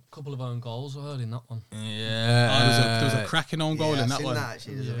 Couple of own goals I heard in that one. Yeah, There was a cracking own goal Yeah, in I've that seen one. that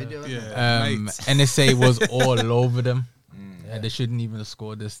actually. There's a video. Isn't there? Yeah, mate. NSA was all over them. They shouldn't even have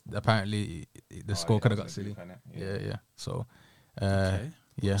scored this. Apparently, the score could have got silly. Yeah. So,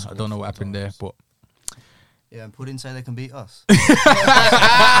 yeah, I don't know what happened there, but Yeah, and Pudding say they can beat us.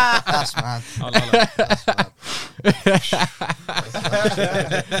 That's mad. That's mad.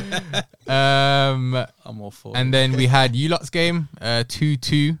 I'm all for and it. then we had U-Lot's game,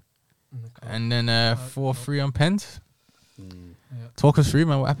 2-2, and then 4-3 on pens. Talk us through,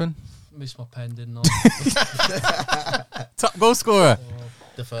 man. What happened? Missed my pen, didn't I? Top goal scorer.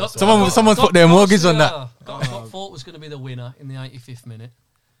 The first Someone's put their mortgage on that. Got thought was going to be the winner in the 85th minute.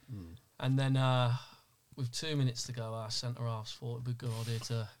 And then with 2 minutes to go, our centre halves thought it'd be a good idea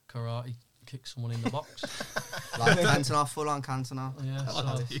to karate kick someone in the box. Like Cantona, full on Cantona. Yeah,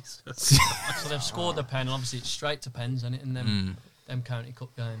 so they've scored the pen, and obviously it's straight to pens, and in them county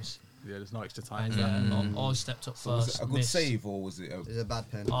cup games. Yeah, there's no extra time. And I stepped up So was first. it a good missed. save or was it? It's a bad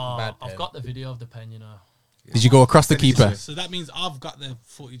pen. Oh, Bad I've pen. got the video of the pen, you know. Did you go across the keeper? So that means I've got the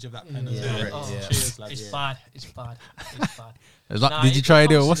footage of that pen as Yeah. well. Oh, Yeah. Cheers, lads. It's bad. It's bad. It's bad. Did you try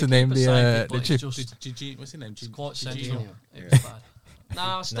to do what's the name? Keeper saved it, but The it's chip. just What's his name? it's quite Gigi- central. Yeah. It was bad.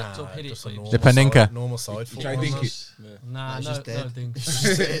 Nah, I stepped up, hit it. just a But it was normal The Panenka. side- Normal side You try foot. to think it. Nah, it's no, just no dead. thing.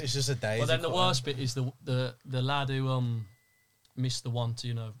 It's just a daisy. But then the cut, worst bit is the lad who missed the one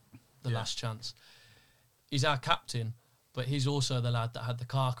to the last chance. He's our captain, but he's also the lad that had the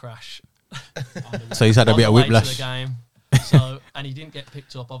car crash. So he's had a on bit the of way to whiplash. the game. So and he didn't get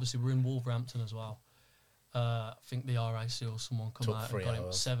picked up. Obviously, we're in Wolverhampton as well. I think the RAC or someone come Took out 3 and got him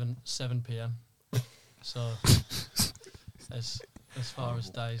hours. 7 p.m. So as far as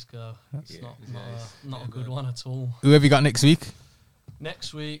days go, it's not a good one at all. Who have you got next week?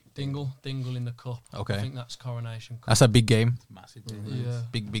 Next week, Dingle in the cup. Okay. I think that's Coronation Cup. That's a big game. Massive. Yeah,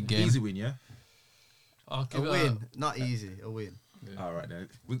 Big game. Easy win, yeah. I'll A give it win. Not easy. A win. All right, then.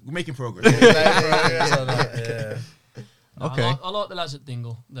 We're making progress. yeah. No, Okay. I like the lads at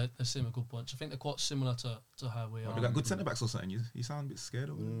Dingle. They seem a good bunch. I think they're quite similar to how we are. They got good centre backs or something. You sound a bit scared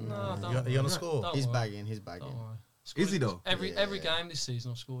of it. No, don't You on worry. the score? Don't He's worry. bagging. He's Don't bagging. worry. Is he though? Every game this season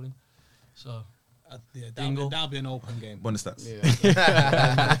I've scored him. So Dingle. That'll be an open game. Bonus stats.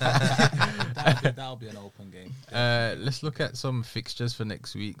 That'll be an open game. Let's look at some fixtures for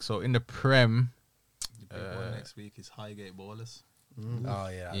next week. So in the Prem, The big one next week is Highgate Ballers. Oh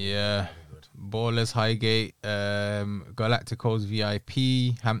yeah. yeah, Ballers, Highgate, Galacticos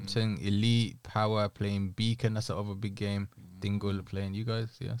VIP, Hampton Elite, Power playing Beacon. That's the other big game. Dingle playing you guys.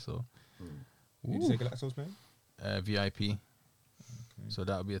 Yeah, so Did you say Galacticos playing? VIP. So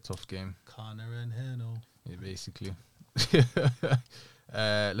that'll be a tough game. Connor and Heno. Yeah, basically.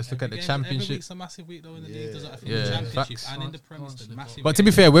 Let's look at the Every championship. week's a massive week though in the league. Doesn't it? I think Yeah, the championship facts. and in the Premier League, massive. But to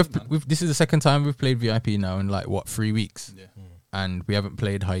be games. fair, Man. this is the second time we've played VIP now in like 3 weeks, Yeah. and we haven't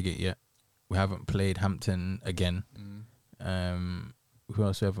played Highgate yet. We haven't played Hampton again. Who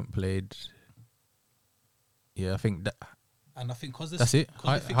else we haven't played? Yeah, I think that. And I think because That's it.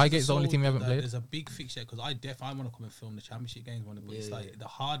 Highgate's the only team we haven't played. There's a big fixture because I want to come and film the championship games. But it's like the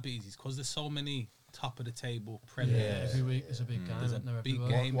hard bit is because there's so many top of the table Premier. every week there's a big game. There's a isn't there, big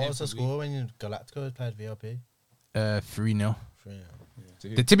everywhere? game. What was the every score when Galacticos played VIP? 3-0.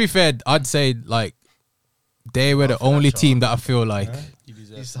 3-0. To be fair, I'd say like they were the only team that I feel like. You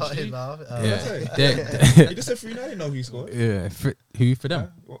deserve You it. started now. You just said 3-9. I didn't know who scored. Yeah, who for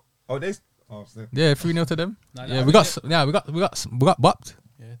them? Oh, they. Oh, so- Yeah, 3-0 to them. No, Yeah, I we think got bopped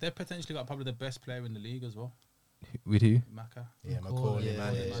Yeah, they've potentially got probably the best player in the league as well. with who? Maka. Yeah, Cool, Macaulay, yeah,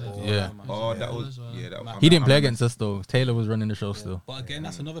 man. yeah, it's yeah. all- Yeah. Oh, that Yeah. was. Yeah, that He He didn't play I against us though. Taylor was running the show still. But again,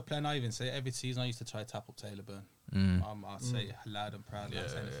 that's another player I even say. Every season I used to try to tap up Taylor Byrne. I'll say it loud and proud. Not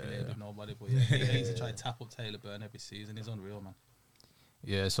saying affiliated with nobody, but yeah, he used to try to tap up Taylor Byrne every season. He's unreal, man.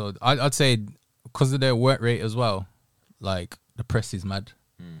 Yeah, so I'd say because of their work rate as well, like the press is mad.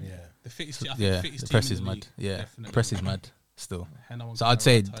 Yeah. The fittest, I think Yeah, fittest the team press in is the mad. league, Yeah, definitely. the press is mad still. Henna won't So get I'd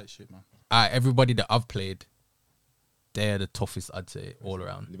say around tight shit, man. Everybody that I've played, they're the toughest. I'd say all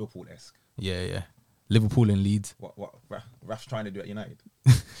around. Liverpool-esque. Yeah. Liverpool and Leeds. What Raf's trying to do at United?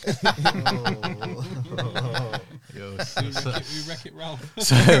 Yo, We wreck it, Ralph.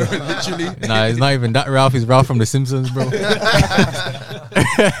 so, nah, it's not even that Ralph. It's Ralph from The Simpsons, bro.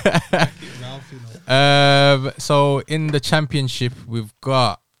 Ralph, you know. So in the championship, we've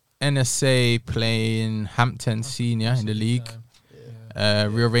got NSA playing Hampton Senior in the league.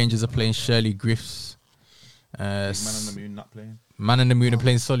 Real Rangers are playing Shirley Griffs. Man on the Moon not playing. Man and the Moon are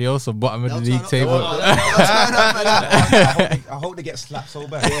playing Solihull, so bottom of the They'll league turn table. up- I hope they get slapped so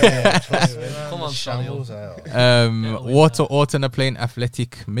bad. Yeah, trust me, man. Come on, Shambles Sonny. out. Water Orton are playing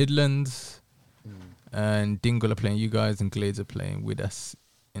Athletic Midlands. And Dingle are playing you guys, and Glades are playing with us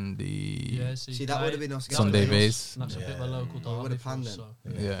in the Yeah, See, that would have been us. Sunday getting base. And that's a bit of a Yeah. local We derby would've for planned us,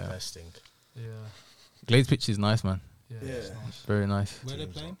 then. so, Yeah. Testing. yeah, Glades pitch is nice, man. yeah. Yeah. It's nice. Very nice. Where they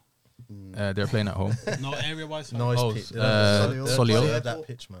playing? They're playing at home. No, area-wise. Nice Oh, pitch. Solihull. Yeah, that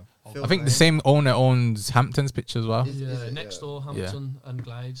pitch, man. I think the same owner owns Hampton's pitch as well. Yeah, next door, Hampton and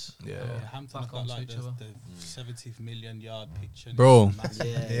Glades. Yeah. Hampton back got on like each other. the 70 million yard pitch. And Bro. it's massive.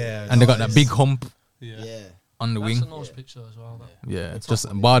 Yeah. Yeah. And they got that big hump Yeah. Yeah. on the That's wing. a nice picture as well. That. Yeah, It's just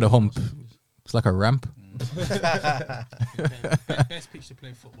not one, bar the hump. It's like a ramp. Best pitch to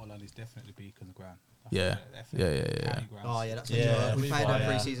play football on is definitely Beacon Ground. Yeah. Yeah. Oh yeah, that's Yeah. we played a Yeah.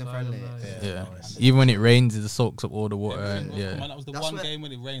 pre-season friendly. Yeah. Nice. Even when it rains, it soaks up all the water. And Yeah. yeah. That was the That's one where- game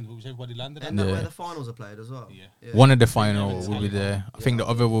when it rained, which everybody landed at. And that Yeah. where the finals are played as well. Yeah. One of the Yeah, final it's will be Solihull. there. I think the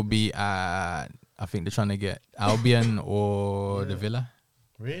other will be at. I think they're trying to get Albion or the Villa.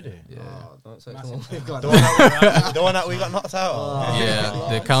 Really? Yeah. Oh, don't say Massive. we've got The one that we got knocked out of? Yeah,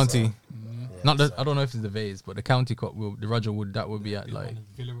 the county. Yeah, Not the. so- I don't know if it's the Vase, but the county cup will. The Roger Wood that would be at like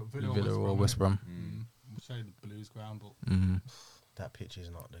Villa or West Brom. Sorry, the Blues ground, but Hmm. That pitch is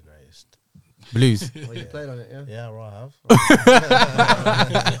not the greatest. Blues. Well, you played on it, yeah. Yeah, right, I have.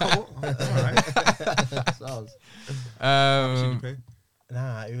 Sounds.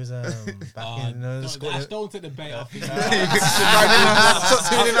 Nah, it was back in the school. don't take the bait off. Right now, stop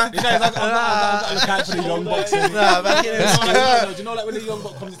tuning in. Look out for the young bucks. Nah, back in the school. Do you know like when the young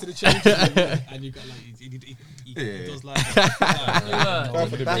buck comes into the change room and you got like he does like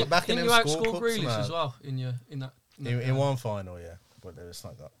Back in Didn't them you school outscore cups, Grealish man. as well in that? In one final, yeah. But it's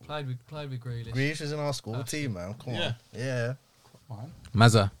not that. Played with Grealish. Grealish is in our school team, man. Come on. Yeah.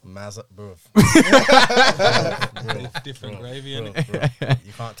 Mazza. Mazza, bro. different gravy. Bro, innit? bro.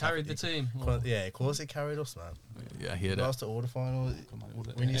 You can't Carried the team. Yeah, of course he carried us, man. Yeah, I hear that. Lost to all the finals. Come on,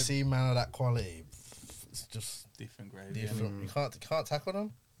 When you see man of that quality, it's just different gravy. different. You can't tackle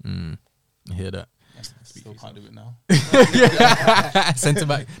them. I hear that. Still can't do it now. Centre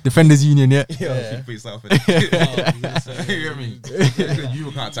back, defenders union. Yeah. Yo, speak for yourself. innit? You hear me? You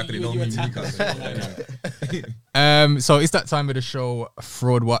can't tackle it, don't mean you can't. So it's that time of the show,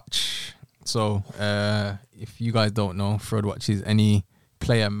 Fraud Watch. So if you guys don't know, Fraud Watch is any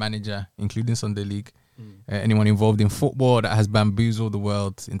player, manager, including Sunday League, anyone involved in football that has bamboozled the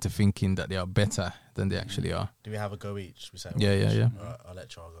world into thinking that they are better than they actually are. Do we have a go each? We say Yeah, one yeah, each? yeah. Alright, I'll let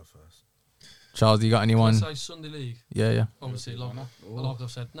Charles go first. Charles, you got anyone? Say Sunday League. Yeah. Obviously, like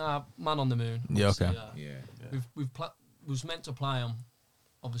I've said, Man on the Moon. Yeah, Obviously, okay. Yeah. we was meant to play them.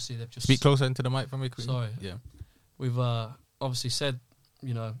 Obviously, they've just Speak closer into the mic for me, quickly. Sorry. Yeah. We've obviously said,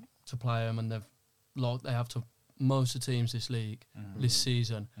 to play them, and they have to most of the teams this league this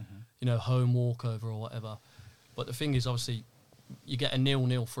season, home walkover or whatever. But the thing is, obviously, you get a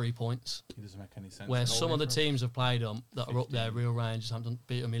 0-0 3 points. It doesn't make any sense. Where some of the teams have played them that are up there, Real Rangers haven't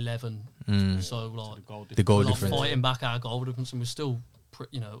beat them 11. So like The goal we're like difference. fighting back our goal difference, and we're still,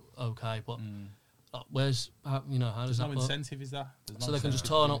 okay. But where's how does There's that no work? incentive, is that? There's So no they can just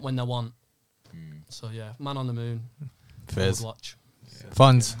incentive. turn up when they want. So yeah, Man on the Moon. Fairs. Forward Watch.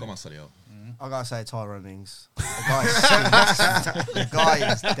 Funds. Come on, Solihull. I gotta say Tyrone Mings. The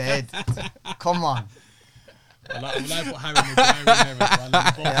guy is dead. Come on. I like what Harry did there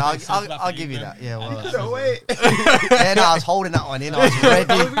as well. Yeah, I'll give you that. Yeah, well. No, wait. Yeah, no, I was holding that one in. I was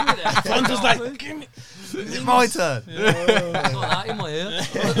ready. Fun just like give me. It's my turn. It's like that in my ear.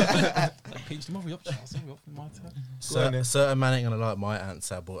 Pinched him off. Up, Charles. Up, my turn. Certain man ain't gonna like my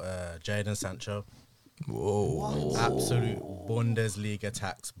answer, but Jadon Sancho. Whoa. Absolute Bundesliga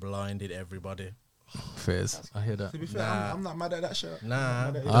tax blinded everybody. Fairs. I hear that. To be fair, Nah. I'm not mad at that shirt. Nah,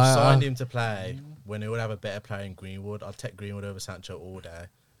 Mad they've at I- signed him to play when they would have a better player in Greenwood. I'd take Greenwood over Sancho all day.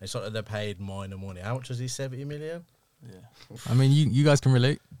 It's not that they paid minor money. How much was he? 70 million? I mean, you guys can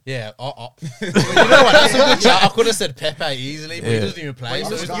relate. Yeah, you know what? That's a good shout. I could have said Pepe easily, but he doesn't even play.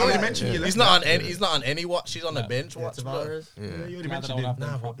 So You already mentioned you he's not on any. He's not on any watch. He's on the bench. Watch. Yeah, you already mentioned him.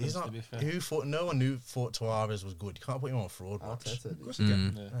 Nah, but he's not. Who thought? No one knew thought Tavares was good. You can't put him on fraud watch. Of course you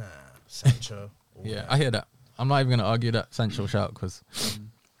can. Nah, Sancho. Yeah, I hear that. I'm not even gonna argue that Sancho shout because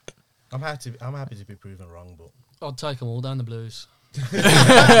I'm happy to be proven wrong, but I'd take them all down the Blues.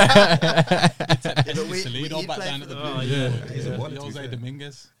 Salido back down at the Blues. He's a one, to be Jose fair.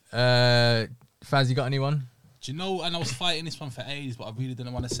 Dominguez. Faz, you got anyone? Do you know? And I was fighting this one for ages, but I really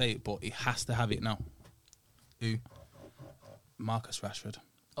didn't want to say it. But he has to have it now. Who? Marcus Rashford.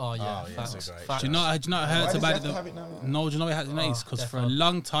 Oh yeah, that's facts. a great Facts. Do you know? I Why heard does he about have it. to have it now? No, do you know what it is? Because for a definitely.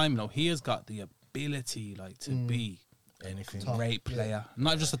 long time, he has got the ability, to be anything. a great player,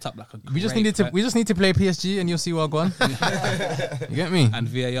 not just a top, like a. We just great needed to. player. We just need to play PSG, and you'll see what going. You get me? And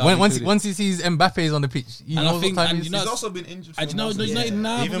VAR. Once included. he sees Mbappe's on the pitch, you And know I what think- time and it is. you know- He's also been injured. And for you know, most of the year.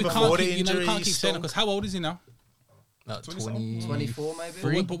 Even we before can't the keep, injury, we can't he's keep saying it still- because how old is he now? 24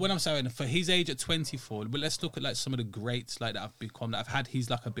 maybe. But when I'm saying for his age at 24, but let's look at some of the greats that have become that have had his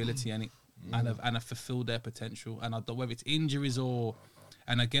ability and have fulfilled their potential. And I don't know whether it's injuries or,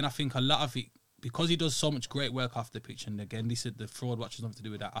 and again I think a lot of it because he does so much great work off the pitch. And again, this is the fraud watch has nothing to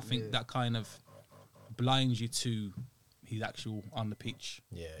do with that. I think that kind of blinds you to his actual on the pitch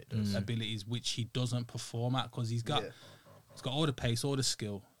Yeah, it does. abilities, which he doesn't perform at because he's got all the pace, all the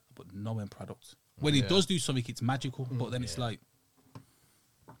skill, but no end product. When he does do something, it's magical. But then it's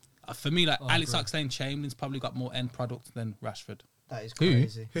for me, Alex Oxlade-Chamberlain's probably got more end product than Rashford. That is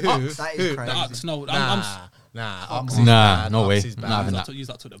crazy. Who? That is The crazy. Ox, no, Nah, no way. I'm Not having that. use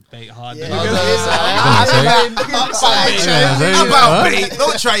that to the bait hard. About me.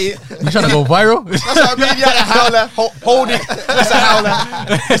 Don't try it. You trying to go viral? That's what I mean. Yeah, the howler. Hold it. It's a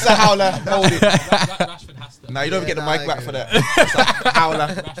howler. It's a howler. Hold it. Rashford has to. Now you don't get the mic back for that. It's a howler.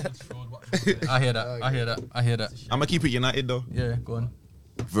 Rashford's fraud. I hear that. I'm gonna keep it United though. Yeah, go on.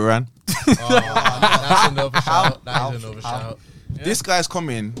 Varane. That's another shout. That is another shout. This guy's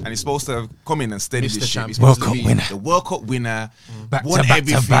coming and he's supposed to come in and steady Mr. this ship. He's Champion. supposed to World be Cup winner. the World Cup winner. Back Won to back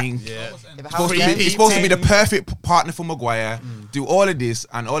to everything. back. Yeah. He's supposed to be the perfect partner for Maguire. Do all of this,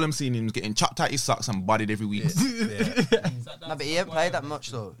 and all I'm seeing him is getting chopped out his socks and bodied every week. No, but he ain't played that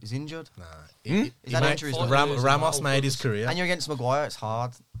much though. He's injured. He He's had made- injuries. Ramos made his career. And you're against Maguire, it's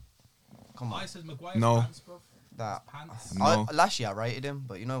hard. Come on. No. That. No. Last year I rated him,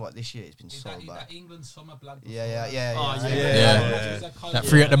 but you know what? This year it's been so bad. England summer blood? Yeah. That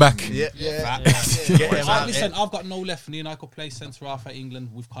three at the back. Get him out. Listen, I've got no left knee and I could play centre half at England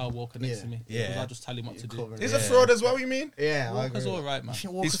with Kyle Walker next to me. Yeah. Because I just tell him what to do. He's a fraud as well, you mean? Yeah, Walker's all right, man.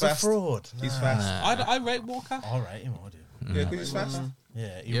 Walker's He's fast. a fraud. He's fast. I rate Walker. All right, him, I do. Yeah, because he's fast.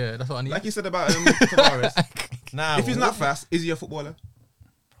 Yeah, Yeah, that's what I need. Like you said about Tavares. Nah, If he's not fast, is he a footballer?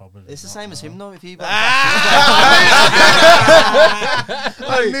 probably. It's the same as him though. If he I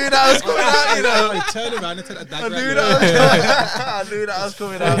knew that was coming out. You know. Turn around and take a dagger. I knew that was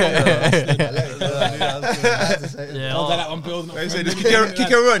coming out. Yeah, I'll that one building up. They say just kick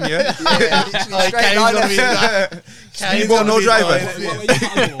and run, yeah? straight line up. Speedball, no driver.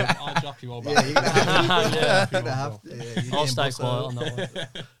 I'll drop you all yeah. back. I'll stay quiet on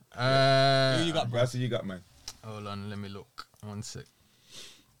that one. Who you got, bro? That's what you got, man. Hold on, let me look. 1 sec.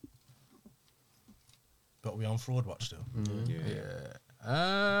 But we on fraud watch still. Yeah.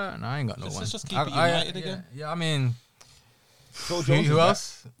 No, I ain't got no Let's one. just keep it United again. Yeah, I mean, Phil who, Jones who is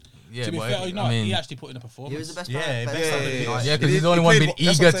else? Yeah, To be but fair, I mean, he actually put in a performance. He was the best Yeah, player. best best player. player. yeah, because He he's the only one played- been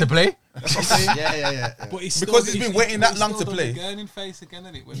that's what eager I'm to play. Yeah. But he's Because still, he's been waiting that he's long still to done play. the Gurning face again,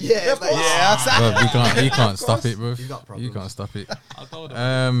 isn't it? When Yeah, Bro, you can't stop it, bro. He's got You problems. can't stop it. I told him.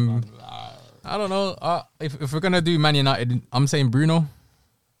 I don't know. If we're gonna do Man United, I'm saying Bruno.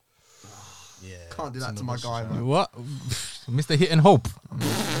 Yeah. Can't do that to my guy, man. What, Mr. Hit and Hope?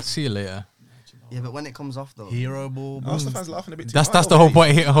 See you later. Yeah, but when it comes off though, Hero ball. Oh, Stefan's laughing a bit too That's hard the whole already.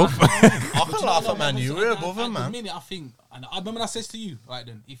 point. Hit and Hope. I can laugh at Man U. We're above him, At the man. minute, I think, and I remember when I said to you, right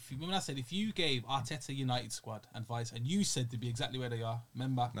then, when I said if you gave Arteta United squad advice and you said to be exactly where they are,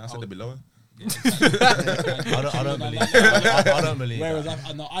 remember? Nah, I said they'd be lower. Yeah, exactly. I don't believe that. I don't believe Whereas that.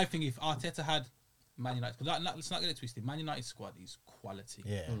 I think if Arteta had Man United, because let's not get it twisted, Man United squad is quality.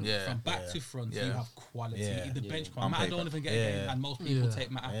 Yeah. Yeah. From back to front, you Yeah. have quality. Yeah. The bench, On Matt paper. don't even get Yeah. a game, and most people Yeah. take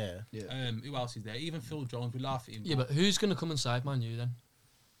Matt. Yeah. Who else is there? Even Phil Jones, we laugh at him. Yeah, but who's going to come and save Man U then?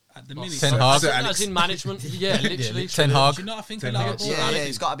 At the minute, Ten Hag. As in management. Yeah, literally. Ten do Hag. you not think Ten a lot Hag. of yeah, goals-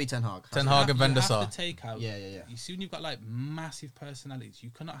 it's got to be Ten Hag. Ten Hag and Van der You Sar. have to take out. Yeah. You see, when you've got like massive personalities, you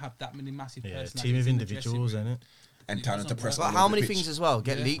cannot have that many massive Yeah, personalities. team of in the dressing individuals, room. isn't it? and telling them to press. But all how over many the pitch. things as well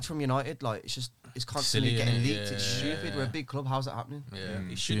get Yeah. leaked from United? Like it's constantly Silly, getting innit? leaked. It's Yeah, stupid. yeah. We're a big club. How's that happening? Yeah,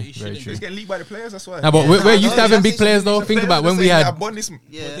 He should. He very should. true. It's getting leaked by the players. That's why. Nah, but we're used to no, having big that's players it. though. The Think players about are when we saying, had "I won this."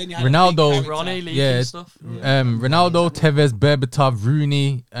 Yeah. Ronaldo, Ronnie leaking yeah, stuff. Ronaldo, Tevez, Berbatov,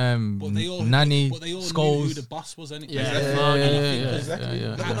 Rooney, But they all, Nani, but they all knew who Scholes. the boss was, innit? Yeah. Exactly.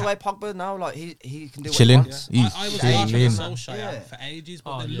 Look at the way Pogba now. Like he can do Chilling. what he wants. He's I was chilling. laughing at Solskjaer Yeah. for ages,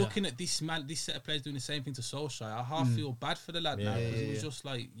 but Oh, then yeah. looking at this set of players doing the same thing to Solskjaer, I half feel bad for the lad now because it was just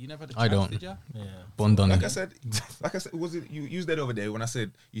like you never had a I chance, don't. did ya? Bond on Like it. I said, was it you used that over there when I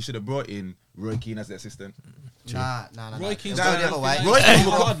said you should have brought in Roy Keane as the assistant? Nah. Roy Keane's Go the other way. Roy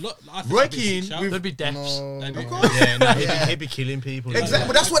Keane- Roy Keane with- There'd be deaths. Of course. Yeah, no, he'd be killing people. Exactly,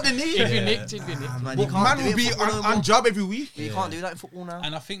 but that's what they need. If you nicked, it'd be nicked. Man, But man will be on job every week. You can't do that in football now.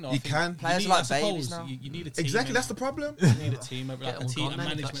 And I think You can. Players you like I suppose babies now. You need a team. Exactly, innit? that's the problem. You need a team, like Get a them team, a gone then,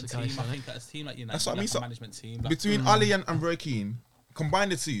 if management that's the team. case, I innit? think that's a team like United. That's what I mean, like so a management team. Like, Between Ali and Roy Keane, combine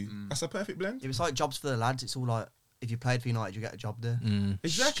the two, that's a perfect blend. It was like jobs for the lads. It's all like if you played for United, you get a job there.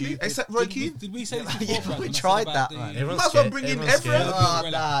 Exactly, Stupid. except Roy did we- Keane. Did we say this Yeah, before? but Brad, we when I said tried about that, the- man. You might as well bring in Everyone's everyone. scared. Oh,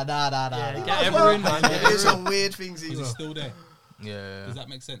 Umbrella. Yeah, nah. get everyone, man. There's some weird things. Is it still there? Yeah. Does that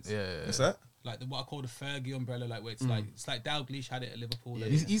make sense? Yeah. What's that? Like what I call the Fergie umbrella, like where it's like Dalglish had it at Liverpool. like,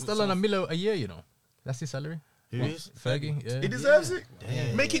 He's still on a million a year, you know. That's his salary. Who is? Fergie. Yeah. He deserves it.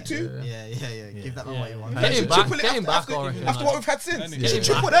 Make it two. Yeah. Give that man what you want. Get him back. Triple it Get him back. I after reckon, what like. we've had since. Yeah.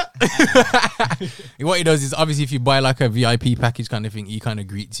 Triple that. What he does is obviously if you buy like a VIP package kind of thing, he kind of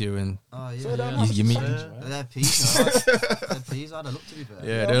greets you and Oh yeah. you meet. They're peas. No? They're peas. I'd have looked to be fair.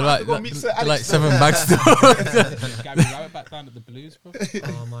 Yeah, I they're might have to go like meet Sir they're like Alex. 7 bags still. Gary Rowett back down at the Blues, bro.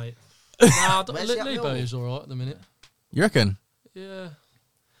 Oh, mate. Nah, Where's he at Lee Millwall? Bow's all right at the minute. You reckon? Yeah.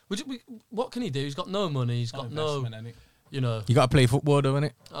 What can he do? He's got no money. He's got no, Investment, innit? you know. You got to play football, though,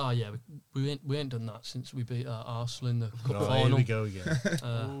 innit? Oh yeah, we ain't done that since we beat Arsenal in the cup Oh, here final. we go again.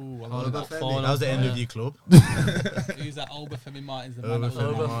 Ooh, I Final love cup that. final. That was the end yeah. of your club. Who's that? Obafemi Martins, the man that was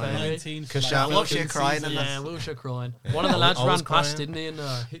Obafemi Martins. 19 for Koscielny. like Wilshere 15 crying seasons. and Yeah, Wilshere crying. One of the lads I was ran past, crying. didn't he,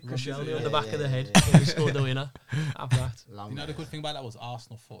 and hit Koscielny Yeah, on the back of the yeah, head yeah. when he scored the winner. Have that. You know the good thing about that was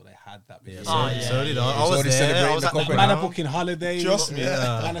Arsenal thought they had that. Yeah, before. Oh, yeah. so did I. I It's was already there. I celebrating was the at cup that right Man now. are booking holiday. Trust me.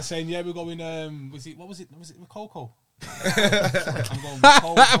 Man are saying, yeah, we're going. Was it with Coco? I'm going with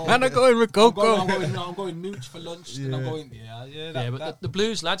Coco. Man, I'm going with I'm Coco. going Nooch for lunch. And I'm going, Yeah, but the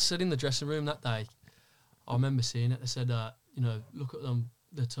Blues lads said in the dressing room that day, I remember seeing it. They said, look at them.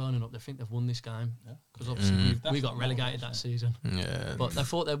 They're turning up. They think they've won this game because obviously we got relegated that season. Yeah, But they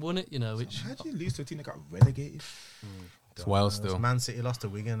thought they'd won it, which How do you lose to a team that got relegated? it's wild still. Man City lost to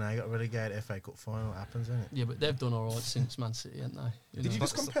Wigan. They got relegated. FA Cup final. It happens, isn't it? yeah, but they've done all right since Man City, haven't they? Did you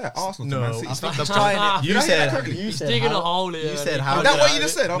just compare Arsenal No, to Man I City? think trying You Did I hear that said correctly? you He's said digging how- a hole here. You said and how? Is that did what I- you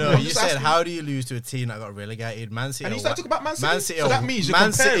just said? No, I'm you just said asking. how do you lose to a team that got relegated? Man City. And you started talking about Man City? Man City. So that means you're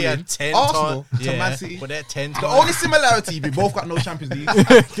Man City comparing are 10 Arsenal times- to yeah, Man City. but they're 10 The times. only similarity, we both got no Champions League.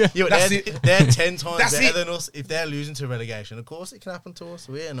 Yeah, but That's they're, it. they're 10 times That's better it. than us. If they're losing to relegation, of course it can happen to us.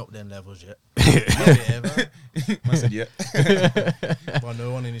 We ain't up them levels yet. Maybe ever. I said, yeah. Well,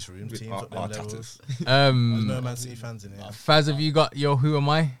 no one in this room teams up them Our levels. tatters. There's no Man City fans in here. Faz, have you got your Who Am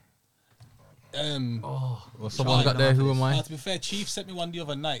I? Oh, Or someone got their Who Am I? To be fair, Chief sent me one the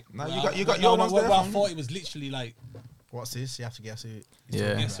other night. No, Where you got I- your no, ones where there, I fam. thought it was literally like. What's this? You have to guess it.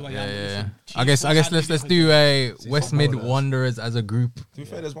 Yeah, Guess who I am, yeah. listen. I guess Chiefs let's had do a It's West Mid footballers. Wanderers as a group. To be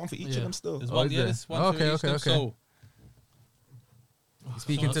fair, there's one for each Yeah. of them still. There's Oh, one, is yeah, there? there's one Okay, for each okay, them. okay. So,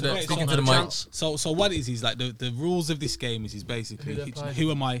 Speaking to the wait, speaking so to the no mic. chance. so what is like the rules of this game is basically Who they're it's playing.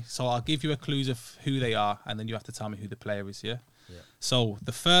 who am I? So I'll give you a clues of who they are, and then you have to tell me who the player is. Yeah. So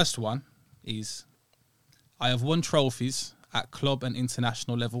the first one is I have won trophies at club and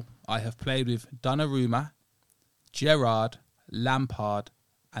international level. I have played with Donnarumma, Gerrard, Lampard,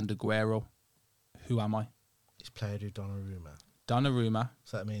 and Aguero. Who am I? He's played with Donnarumma. Donnarumma.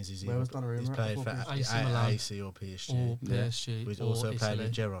 So that means he's Where was Donnarumma he's at played before for AC Milan? AC or PSG. or Yeah. PSG, But he's or also played Italy.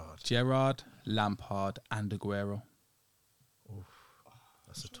 with Gerrard. Gerrard, Lampard, and Aguero.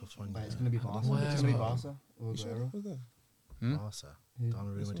 That's a tough one. It's going to be Barca. Where It's going to be are- Barca. Or Aguero. Hmm? Barca. Who-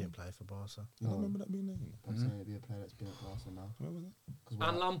 Donnarumma didn't play for Barca. I don't remember that being named. I'm saying it'd be a player that's been at Barca now. Where was it?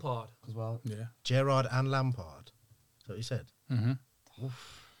 And Lampard. Because Yeah. Gerrard and Lampard. Is that what you said? Mm-hmm.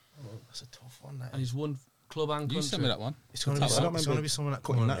 That's a tough one. That And he's won club and country. You send me that one. It's gonna, Top be, one. some, it's gonna be someone that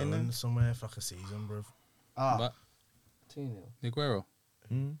Putting come that in on there. somewhere for like a season, bro. But 2-0. Aguero.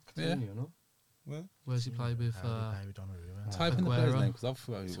 Hmm. Yeah. 2-0, no? Where? Where's he played with? Donnarumma. Type in the Aguero. player's name because I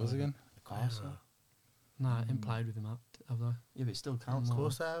forgot who it was again. Barca. Nah, I ain't played with him, have they? Yeah, but it still counts. Of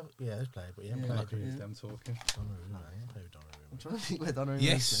course, they have. Yeah, they've played, but he hasn't Yeah, played with yeah. Them talking. Donnarumma. He hasn't played with I'm Donnarumma. trying to think where Donnarumma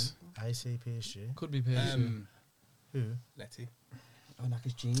Yes. AC PSG. Could be PSG. Letty. Oh, like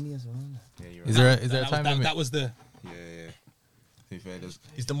his genie as well. Yeah, you're Is right. there a time limit? That was the. Yeah. To be fair, there's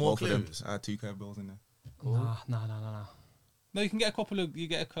Is there more both of them. clues? I had 2 curveballs in there. Nah. No, you can get a couple of. You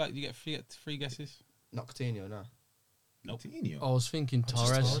get three guesses. Not Coutinho, no. Nope. Coutinho. I was thinking just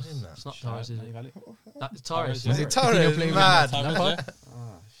Torres. told him that. It's not Torres, is No, it? you've had it. That's Torres. Is Is it Coutinho Torres? playing with Mad. Torres, yeah.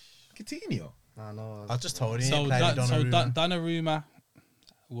 Coutinho. Nah, no. I just told you. So he played with Donnarumma. Donnarumma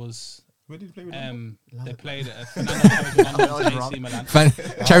was. Where did he play with him? They played at Fernando AC Milan.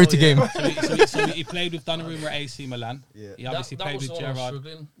 Charity game. So he played with Donnarumma at AC Milan. Yeah. He obviously that played was with what I was Gerrard.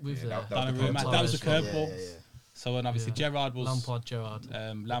 struggling with Yeah, there. that was the Donnarumma. That was a Torres, curveball. Yeah. So and obviously Yeah. Gerrard was Lampard, Gerrard.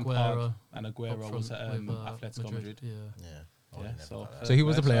 Lampard Aguero and up Aguero front was at with, Atletico Madrid. Yeah. Yeah. Yeah, so So he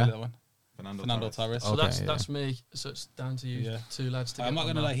was the player? that one. Fernando Torres. So Okay, that's me. So it's down to you Yeah. 2 lads to I'm get not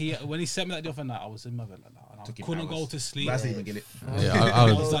on gonna that. lie. When he sent me that the other night, I was in my bed like that, and I Took him couldn't hours. go to sleep. That's even get it. Yeah,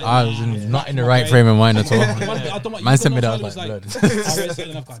 I was not in the right frame of mind at all. Man sent me that, I was like, blood. Torres,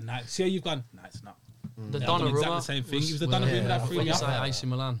 and I've gone, nah. See how you've gone? Nah, it's not. The Yeah, I've done exactly Donnarumma. the same thing. was- He was the well, Donnarumma that threw when me you off. say AC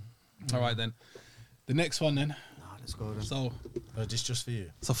Milan. All right then. The next one then. Nah, let's go then. So This just for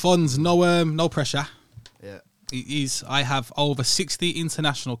you. funds, no pressure. Yeah. I have over 60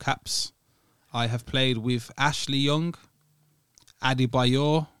 international caps. I have played with Ashley Young,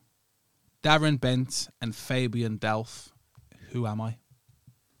 Adebayor, Darren Bent, and Fabian Delph. Who am I?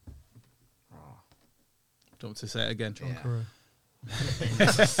 Do you want to say it again?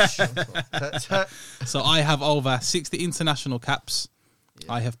 So I have over 60 international caps.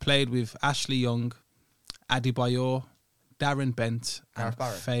 Yeah. I have played with Ashley Young, Adebayor, Darren Bent, and Gareth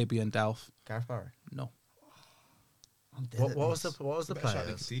Barry. Fabian Delph. Gareth Barry. No. I'm dead What at was this. the Better shot than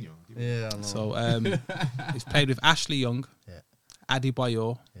players? Coutinho. Yeah, I know. So he's played with Ashley Young, Yeah.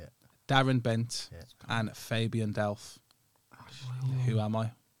 Adebayor, Yeah. Darren Bent, Yeah. and Fabian Delph. Who am I?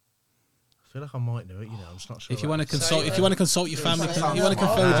 I feel like I might know it. You know, I'm just not sure. If you want to about it. consult, if you want to consult your family, you want to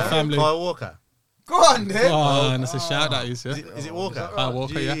consult with your family. Kyle Walker. Go on, then. Oh, and it's a shout that is, yeah. Is it Walker? Kyle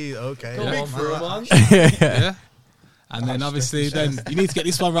Walker, yeah. Gee, Okay. Go yeah. on, bro, man. Yeah. And then obviously, then you need to get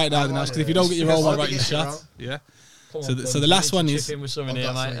this one right now, because if you don't get your own one right, you're shot. Yeah. Come So on, the- bud, so the you last need one to is- chip in with something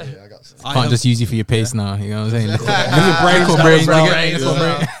here, mate. I got some. I Can't have, just use you for your pace now. You know what I'm saying?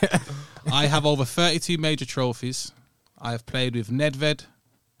 I have over 32 major trophies. I have played with Nedved,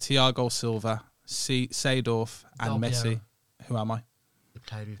 Thiago Silva, Seedorf, and Del Messi. Piero. Who am I? You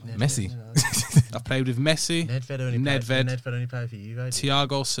played with Nedved. Messi. I've played with Messi, Nedved only played for you guys.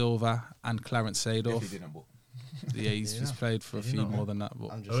 Thiago Silva, and Clarence Definitely Seedorf. didn't, but Yeah, he's played for a Did he few not? more than that.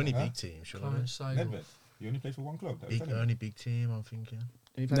 But I'm just Only saying. big team, sure. Clarence Seedorf. Nedved. You only played for one club. That was telling me. Only big team, I'm thinking.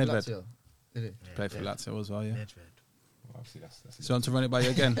 Did he play for Nedved. Lazio? Did he? played for Lazio as well, yeah. Nedved. Well, obviously that's So you want to run it by you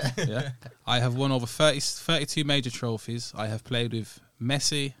again? Yeah. I have won over 32 major trophies. I have played with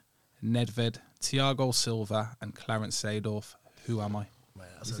Messi, Nedved, Thiago Silva, and Clarence Seedorf. Who am I? Man,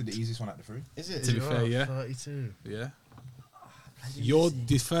 This is the easiest one out the three. Is it? To be fair, yeah. 32. Yeah.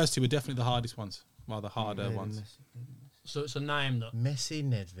 The first two were definitely the hardest ones. Well, the harder ones. So it's a name that Messi,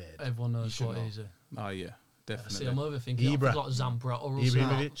 Nedved. everyone knows should what know. it is. Oh yeah, See, I'm definitely. overthinking. Ibra. I've got Zambra or something.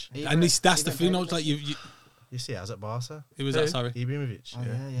 Ibrahimovic. And that's the thing. Like you You see, I was at Barca. it was Who? that. Sorry. Ibrahimovic. Oh,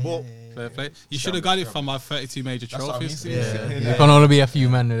 yeah. Well, Fair play. You should have got it from my 32 major That's what I mean. trophies. See, Yeah. see, Yeah. Can only be a few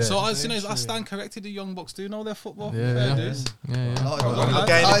men there. So I stand corrected. The Young Bucks do know their football. Yeah, Fair yeah. dues. yeah.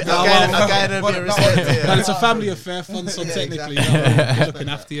 Again, a bit of respect here. Well, it's a family affair, fun. So technically, exactly. you know, you're looking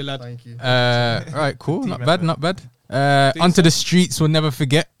after your lad. Thank you. Right, cool. Not bad, not bad. Onto the streets, we'll never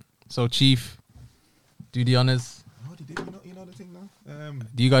forget. So, Chief, do the honors. Oh, did you know the thing now?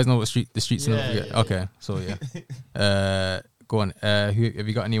 Do you guys know what the streets will Yeah, never forget? yeah, Okay, so yeah. Go on. Who have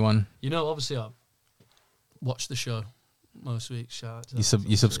you got? Anyone? You know, obviously, I watch the show most weeks. Shout out to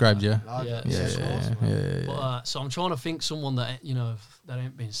You subscribed, yeah? Yeah, Yeah, it's yeah, awesome, yeah, man. yeah, yeah. But so I'm trying to think someone that that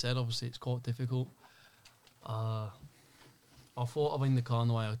ain't been said. Obviously, it's quite difficult. I thought of in the car on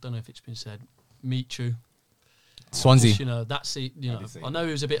the way. I don't know if it's been said. Michu. Swansea. You know, that's it. You know, did say I know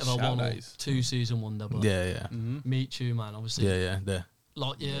he was a bit of a Shout one or outs. 2 season wonder, but Yeah, yeah. Michu, man, obviously, Yeah, there.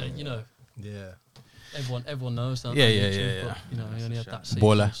 like you know, Yeah. everyone knows that. Yeah, that yeah, Michu, yeah, but, yeah. You know, he only had that season.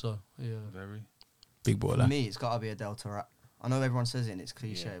 Baller. So yeah, Very. Big For baller. me, it's got to be a Delta rap. I know everyone says it and it's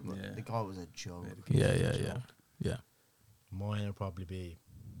cliche, but Yeah. the guy was a joke. Yeah. Mine would probably be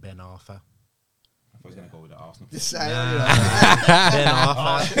Ben Arthur. I was going to go with the Arsenal. Ben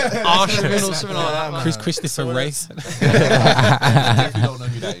Arthur. Arsenal or something like that. Man. Christopher Race. If you don't know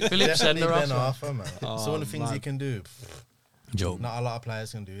who that is. Philip Definitely Sender Ben also. Arthur, man. Oh, Some of the things man. he can do, Joke. not a lot of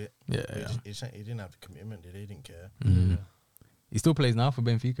players can do it. Yeah, He yeah. just- He didn't have the commitment, did he? He didn't care. Mhm. He still plays now for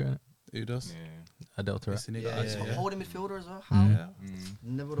Benfica, innit? Who does? A Delta. Listen, he got Yeah, ice yeah, on. yeah. Holding midfielder as well. How? Mm. Yeah.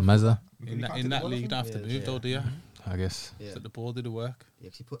 Never would've Mazza. In that league, you don't have to Yeah, move, yeah. though, do you? I guess. Yeah, So the ball did the work. yeah,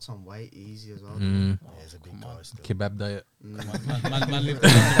 'cause he puts on weight easy as well. Mm. Yeah, he's a big guy still. Kebab diet. Man lived in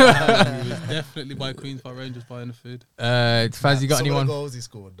he was definitely by Queens Park Rangers buying the food. Faz, you got Some of the anyone? goals he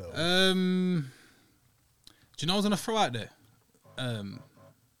scored though. Do you know I was gonna throw out there?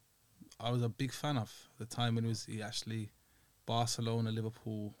 I was a big fan of the time when he actually Barcelona,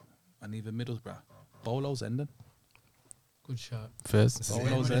 Liverpool, and even Middlesbrough. Bolo Zenden. Good shot. First.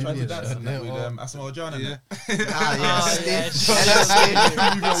 Bolo Tried to Zenden. dance with Asamoah Gyan and Yeah.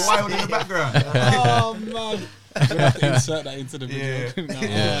 moving wild in the background. Oh man. We're gonna have to insert that into the video.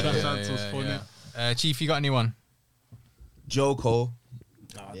 Yeah. That sounds so funny. Chief, you got anyone? Joe Cole.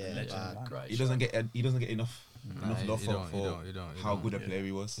 Yeah, Great. He doesn't get enough you love don't, for you don't, how good a player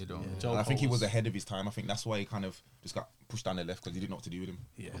he was. You don't. Joe And I think he Cole was ahead of his time. I think that's why he kind of just got pushed down the left because he didn't know what to do with him.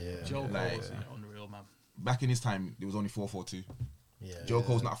 Yeah. Yeah. Joe Cole Like- was unreal, man. Back in his time, there was only 4-4-2. Yeah. Joe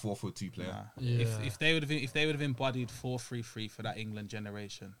Cole's not a 4-4-2 player. Nah. Yeah. If they would have embodied 4-3-3 for that England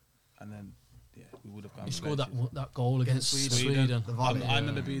generation, and then we would have gone. He scored legend. that goal against Sweden. The I volley.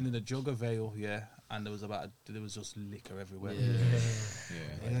 remember being in the Jugger Vale, and there was just liquor everywhere.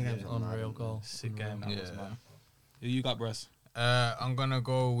 Yeah. England games are Unreal mad. goal. Sick game that was, Yeah. man. Who you got, Bruce? I'm gonna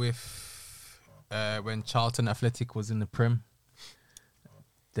go with when Charlton Athletic was in the Prem.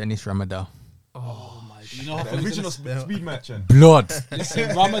 Dennis Ramadal. Oh my! You know how The funny original this is? speed merchant. Blood. Listen,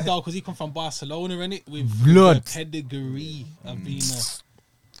 Ramadal, because he come from Barcelona, innit? With Blood. the pedigree of being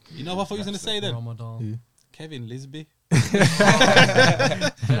a. You know what I thought he was gonna say then? Ramadan. Kevin Lisby.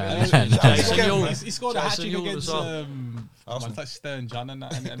 Jason Young. He scored a hat Jason trick Young against as well. man, like Stern John and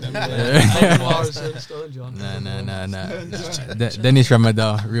that. Morrison, Stone John. Nah. Dennis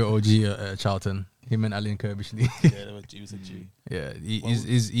Ramadal, real OG Charlton. Him and Alan Kirbishley. He was a G. Yeah,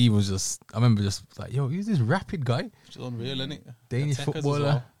 he was just. I remember just like, yo, who's this rapid guy? Which is unreal, isn't it? Danish Attackers as footballer.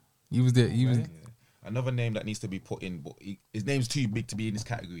 well. He was the. He was. Another name that needs to be put in, but his name's too big to be in this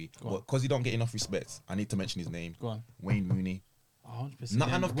category. Go on. But because he don't get enough respect, I need to mention his name. Go on. Wayne Rooney. 100%. Not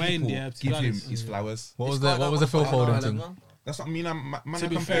enough Wayne, people to be give him honest. his flowers. What was the Phil Foden thing? That's what I mean. I'm To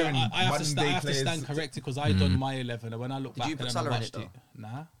be fair, comparing I have to modern day stand players. corrected because I done my 11, and when I look Did back you put and I Salah in watched it, it,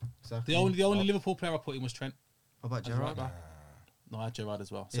 nah. Exactly. The only Liverpool player I put in was Trent. What about As right Gerrard? back. No, I had Gerrard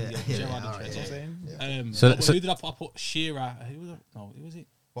as well. So Yeah, yeah, yeah, Gerrard alright, and Trent. yeah. So- But so- who did I put? I put Shearer. Who was it? No, who was it?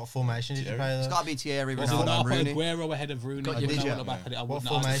 What formation did you play It's though? got to be Thierry, Was it no, I Ronaldo, put and Rooney. Aguero ahead of Rooney. Got I your wouldn't digit. look back at it. I What wouldn't.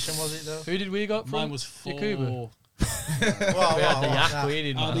 formation was it though? Who did we got from? Mine was Yakubu. 4. We had the Yak, we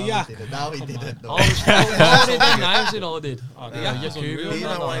did, Oh, man. the Yak. Now he didn't. Oh, I did the names in all did. The Yak was unreal. You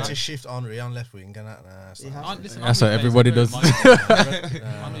man. know, wanted to shift Henri on left wing and that. He has to. Listen, That's how what many everybody plays does. anyway?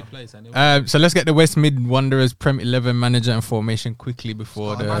 How many plays anyway? So let's get the West Mid Wanderers Prem 11 manager and formation quickly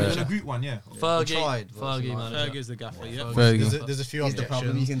before In the. a group one, yeah. Fergie. tried, but Fergie, it's man. Fergie's the gaffer, yeah. Fergie. There's a few He's the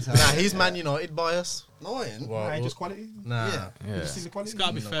problem, you objections. can tell. Nah, he's Man United bias. No, he ain't. Well, Just quality. nah. Yeah. You Yeah. just see the quality. It's got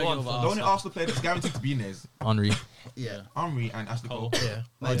to be Fergie on, over The only Arsenal. Arsenal player that's guaranteed to be in there is Henri. Yeah. Henry and Ashley Cole. Yeah.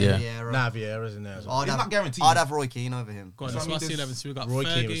 Maybe Yeah. Vieira. Nah, Vieira's in there as well. I'd He's have- not guaranteed. I'd have Roy Keane over him. Go on, So that's I mean, what's the there's- 11. So we got Roy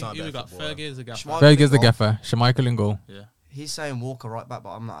Keane was not Fergie. there We got footballer. Fergie as a gaffer. Schmeichel Fergie's the goal. gaffer. Schmeichel in goal. Yeah. He's saying Walker right back, but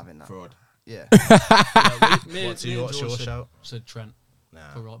I'm not having that. Fraud. Yeah. What's your George shout? said Trent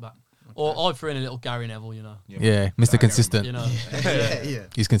Nah. for right back. Or I threw in a little Gary Neville, you know. Yeah, Mr. Consistent. You know. Yeah.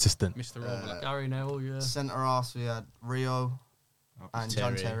 He's consistent. Mr. Robles. Gary Neville, yeah. Centre half, we had Rio and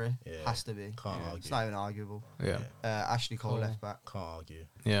John Terry, Terry. yeah. Has to be. Can't It's argue. not even arguable. Yeah. Ashley Cole Cole. left back. Can't argue.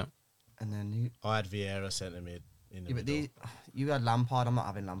 Yeah. And then you, I had Vieira centre mid in the yeah, but middle. you had Lampard. I'm not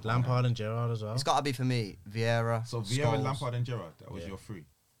having Lampard. Lampard and Gerrard as well. It's got to be for me. Vieira. So Vieira, Scholes, Lampard, and Gerrard. That was Yeah. your three.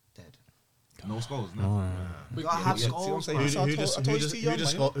 Dead. No Scholes. No. Oh, You gotta have Yeah, see what I'm Scholes. saying? man. So I told- I told you it's too young,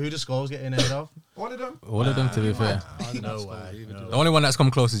 man. who does Scholes get in ahead of? All of them. all of them, to be fair. No way. The only one that's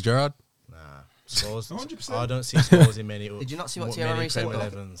come close is Gerrard. Nah. Scholes. 100%. I don't see Scholes in many. Did you not see what many Thierry Henry said, Premier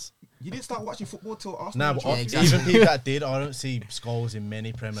though? 11s. You didn't start watching football till Arsenal. Nah, were but champions. even people that did, I don't see Scholes in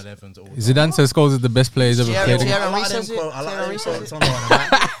many Premier 11s. All the Zidane says Scholes is the best player he's ever Thierry- played Thierry- against. I like them says it. quotes. I like Thierry them says quotes it. online.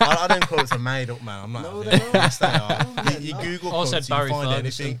 I like them quotes are made up, man. I'm not. No, having they're it. not. Yes, they are. You Google I quotes, said you Barry find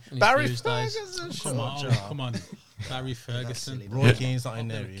Ferguson. anything. in his Barry youth days. Ferguson. Come on, Shut up. come on. Barry Ferguson. Roy Keane's not in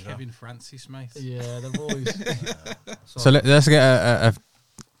there either. Kevin Francis, mate. Yeah, the boys. So let's get a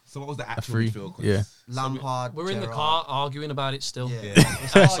So what was the actual free. midfield? 'Cause Yeah. Lampard. We're in the Gerrard. car arguing about it still. Yeah.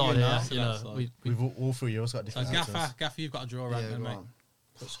 It's outside arguing here, now. you know. Outside. We We've all three of us got different answers. Gaffer, you've got to draw Yeah, around then, go mate. on.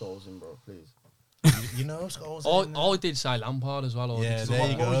 Put Scholes in, bro, please. You know Scholes. in there? I did say Lampard as well. Yeah, So there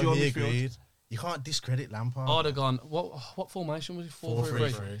you what was go. your He midfield? agreed. You can't discredit Lampard. I'd have gone. What formation was it?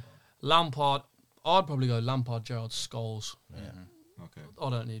 4-3-3. 4-3-3. Lampard. I'd probably go Lampard, Gerrard, Scholes. Okay. I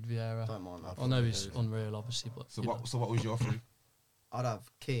don't need Vieira. Don't mind that. I know he's unreal, obviously, but So you what? know. So what was your three? I'd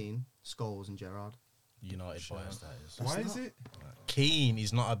have Keane, Scholes, and Gerrard. United bias that is. Why is it? Keane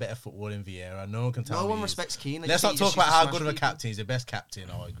is not a better footballer than Vieira. No one can tell me. No one he is. respects Keane. Let's not talk about how good of a captain. He's the best captain.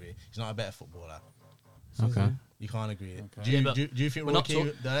 I agree. He's not a better footballer. Okay. You can't agree. Yeah, Do you think we're Roy not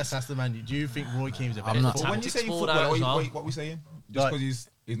Keane? Let's ask the man. Do you think Roy Keane is a better I'm not- footballer? When you say Tactics football, forward out as well. what are we saying? Just Like- because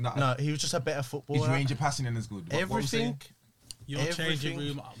he's not. No, he was just a better His footballer. range of passing in is good. What are we saying? Everything. Your changing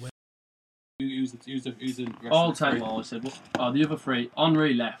room. Who's the I'll take what I said. The other three: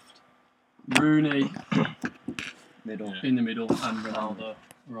 Henry left, Rooney Middle. in the middle, and Ronaldo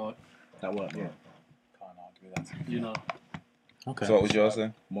right. That worked, yeah. Can't argue that. You know, Okay. So what was yours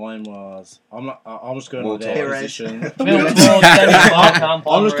then? Mine was. I'm just going We'll off their talk. position. I'm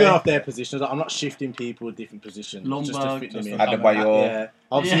I'm just going off their positions. I'm not shifting people with different positions. Just to Lombard, fit them just in. to Adebayo. Yeah.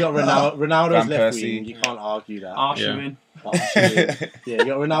 Obviously, you got Ronaldo's Van left Persie. wing. You can't argue that. Arshavin. Yeah, you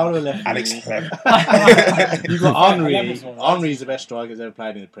got Ronaldo left Alex wing. Clem. You got Henry. Lemons one, right? Henry's the best striker that's ever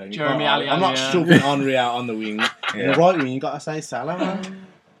played in the Premier. You Jeremy can't argue. I'm not Allian, shoving Henry out on the wing. In Yeah. the right wing, you got to say Salah, man.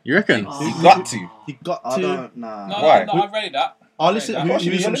 You reckon? You got to. You got I to. don't know. No, Why? no, I rate that. Oh, listen, Of who course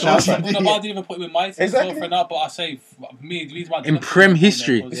you some do. shouts Yeah. out? Well, no, I didn't even put him in my team Exactly. for now, but I say me, the reason why I In didn't Prem put him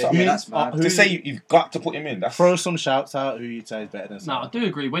history. there That's was- what I mean. That's mad. To say you've got to put him in. That's Throw some shouts out who you'd say is better than No, I Salah. do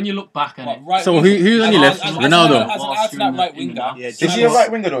agree. When you look back at it, Right So winger- who's on your left? as Ronaldo? As an alternate right winger. Yeah, Is he a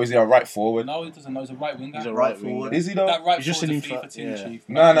right winger though? Or is he a right forward? No, he doesn't know. He's a right winger. He's a Right right forward. forward. Is he though? That right He's just forward's an a FIFA team yeah. chief.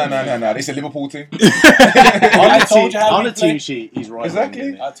 No. It's a Liverpool team. On I told you how on we the team play. sheet, he's right. Exactly.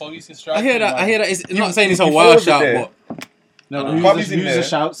 wing, isn't I told you to strike. I hear that. I hear that. It's not saying it's a you wild forward shout, there. but he? No, Bobby's who's in the there.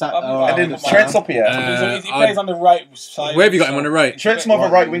 shouts out? And And then Salah. Trent's up here. He plays on the right side. where have you got him on the right? Trent's more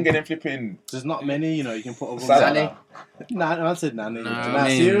of a right winger than flipping. There's not many, you know, you can put over Salah. Nah, I said Nani. Nah, Nah, I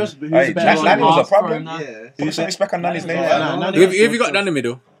mean- serious? Who's Hey, the better Nani one? was a problem. Yeah. Put some respect on Nani's name. Nah, Nani Who was have you got good. down the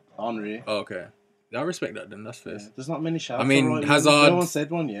middle? Henry. Oh, okay. I respect that then. That's fair. There's not many shouts. I mean, for right wing. Hazard- No one said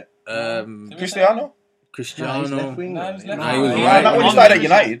one yet. Um, Cristiano? Nah, he's left Cristiano. wing. Nah, he's left Nah, he was wing. right. Not when he started at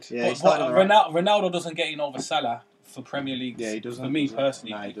United. Yeah, he But started right. Ronaldo doesn't get in over Salah for Premier League. Yeah, he doesn't. For me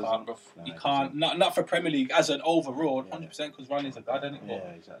personally, Nah, he he doesn't. can't. Bro. Nah, He he can't. Not for Premier League as an overall, 100% because Ronnie's a god, isn't it? Yeah,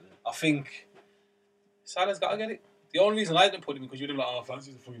 But exactly. I think Salah's got to get it. The only reason I didn't put him because you didn't like, oh,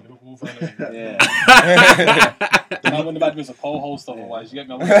 Francis is a fucking Liverpool fan. Yeah. I wouldn't have had him as a co-host otherwise. You get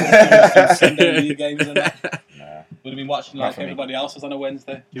me? I would have Sunday league games and that. Would have been watching Not like for me. everybody else was on a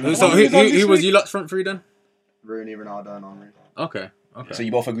Wednesday. So who was you lot's front three then? Rooney, Ronaldo, and Henry. Okay. Okay. So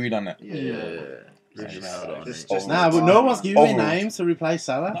you both agreed on that? Yeah. Just Nah, but no one's giving me Overall. names to replace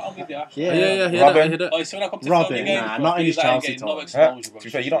No, Salah. I'll give you that. Yeah. Yeah, hear Robin. that. I hear that. Oh, so when I come to Robin, Philly games, nah, bro, not in his he's like Chelsea getting no time. exposure, bro. To be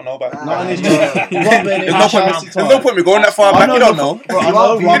fair, you don't know about it. Not in his Robin in There's no his point. Chelsea There's no time. point me going that far I back. know You don't the- know. Bro, I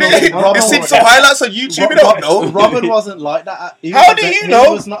know You Robin see some highlights on YouTube. You don't know. Robin wasn't like that. He How was do be- you he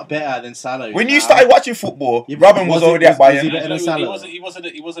know? was not better than Salah. When know. you started watching football, Yeah, Robin was already at was he Bayern. better than Salah?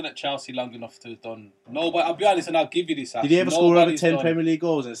 He wasn't at Chelsea long enough to have done. Nobody, I'll be honest, and I'll give you this. Did he ever score over Nobody's 10 done- Premier League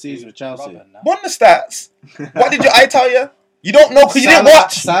goals in a season with Chelsea? Robin, nah. Run the stats. What did your eye tell you? You don't know because you didn't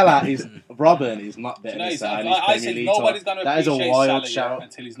watch. Salah is Robin is not better You know, than it's- Salah. in I his said Premier League nobody's time. going to That is a appreciate wild Salah shout.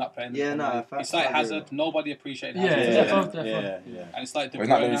 until he's not playing. Yeah, no, It's like I agree. Hazard. Nobody appreciates Yeah, Hazard. definitely. Yeah. And it's like De But he's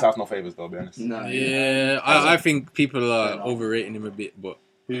not doing Bruyne. himself no favours, though, I'll be honest. No. Yeah, I think people are overrating him a bit, but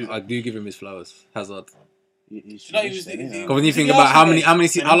Who? I do give him his flowers. Hazard. He's You know, he was- finished, isn't he? Because when you Did think he about how Arsenal many,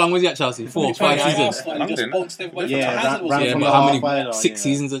 days? how long was he at Chelsea? 4 or 5 Yeah, seasons. Arsenal, he just London. bounced everybody. Yeah, Hazard was ran Yeah, from but the how halfway many? line, 6 yeah.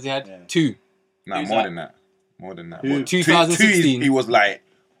 seasons has he had? Yeah. 2. Nah, Who's more that? than that. More than that. Who? What, 2016. He was like,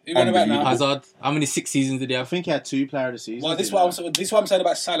 Who got about now? Hazard. How many 6 seasons did he I have? think he had 2 player of the season. Well, this is what I'm saying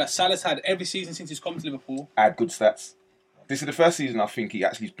about Salah. Salah's had every season since he's come to Liverpool. had good stats. This is the first season I think he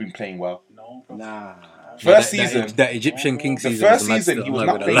actually's been playing well. No, bro. Nah. First That- season, that Egyptian King the season. first was mad season still. he was I'm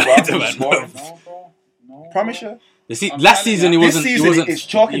not gonna playing lie well. to He man. scored. No, bro. No, Promise bro. you. You see, I'm last telling season you. he This wasn't. season He wasn't. it's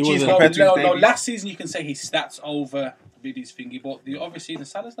chalk and he cheese wasn't- compared to his No, debut. last season you can say his stats over Biddy's thingy, but the other season,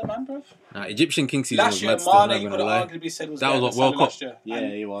 Salah's the man, bro. Nah, Egyptian King season Last was year, mad still. I'm Mane, you not would gonna have lie. arguably said was That better was than what, World Salah Cup? last year. Yeah,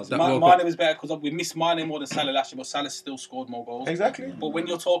 And he was. That Mane World Cup. was better because we missed Mane more than Salah last year, but Salah still scored more goals. Exactly. But when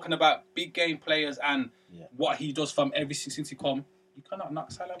you're talking about big game players and what he does from every since he come, you cannot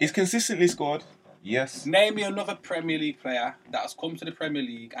knock Salah. He's consistently scored. Yes. Name me another Premier League player that has come to the Premier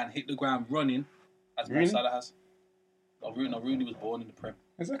League and hit the ground running as Mo Rooney? Salah has. Rooney was born in the Prem.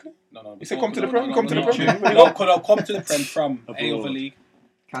 Exactly. No. He said come to the Prem, come to the Prem. No, could have come to the Prem from a Abroad. other league.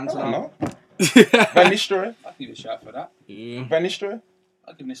 I don't Cantona. know. Van Nistelrooy. I'll give you a shout for that. Yeah. Van Nistelrooy.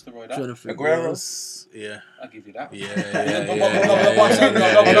 I'll give Nistelrooy Trying to that. think Aguero. who else. Yeah. I'll give you that. Yeah.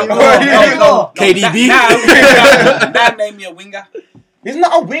 No. KDB. Now name me a winger. He's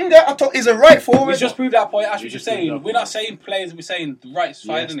not a winger. I thought he's a right forward. We just proved that point. As We you're just proved saying, that we're not saying players. We're saying the right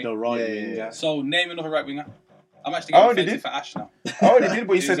side, Yes, isn't the it? right Yeah, wing. yeah, yeah. So name another right winger. I'm actually Oh, getting they offensive for Ash now. I already did,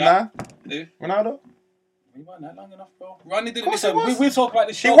 but he Who's said nah. that? Who? Ronaldo. He weren't that long enough, bro. Ronnie did course this. he was. We've talked about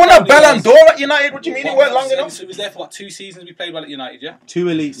this He show. won a Ronnie Ballon was- d'Or at United. What do you mean he weren't long enough? So he was there for what 2 seasons. We played well at United, yeah. 2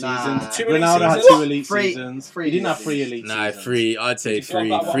 elite Nah. seasons. 2 elite Ronaldo had seasons? 2 elite Three- seasons. three He didn't have elite 3 elite Nah, seasons. 3. I'd say Did you feel 3.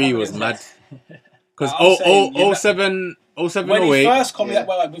 about what 3 happened was in mad. Because I'm saying, you know- 07, 07, When he 08, first come,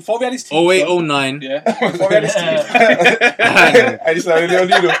 well, before we had his team. 08, done, 09. Yeah. Before we had his team. I just said,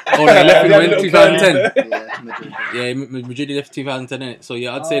 Oh, no, left in when? 2010. Yeah, Madrid. Yeah, Madrid left 2010, innit? So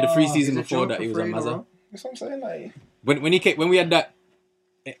yeah, I'd say the 3 seasons before that he was a Mazza. That's what I'm saying. Like, When he came, when we had that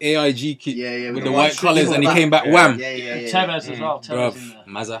AIG kit Yeah, with the white colours and he came back wham. Yeah. Tevez as well. Tevez in there.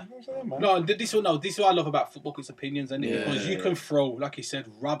 Bruv, Mazza. No, this is what I love about football. It's opinions, isn't it? Yeah. Because you can throw, like he said,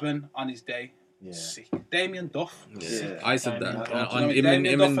 Robin on his day. Yeah. Sick. Damien Duff. Yeah. I said that. You know, On him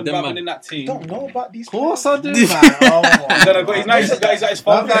Damien Duff and and them Robin man. in that team. don't know about these. Of course I do, man. He's got his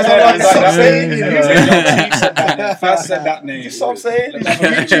phone. That's what I'm saying. Faz said that name. That's what I'm saying. It's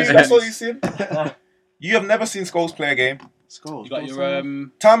YouTube. That's all you've seen. You have never seen Scholes play a game. You got your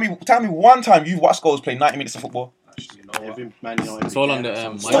Tell me one time you've watched Scholes play 90 minutes of football. you know what? Every Man United. It's all on the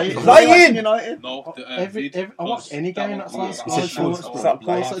game. mic. Lying. United. No, I watch any game that's on Sports. Of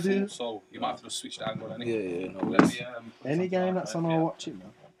course I do. So you might have to just switch the angle. Yeah, no. Let me, Any game that's on, I'll watch it,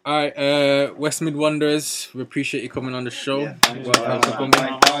 man. Alright, West Mid Wanderers, we appreciate you coming on the show. Welcome for coming.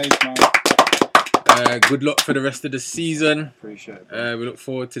 Good luck for the rest of the season. Appreciate it. We look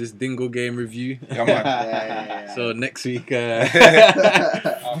forward to this Dingle game review. Yeah, man. Yeah. So next week,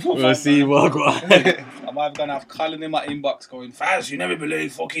 we'll see what got. I'm either gonna have Colin in my inbox going, Faz, you never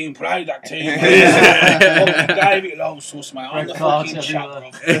believe fucking played that team. David Lowe, sus, mate. I'm the fucking chap,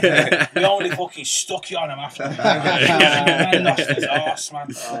 bro. We only fucking stuck you on him after. Man, lost his arse, man.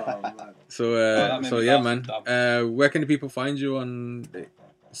 So yeah, man. Where can the people find you on the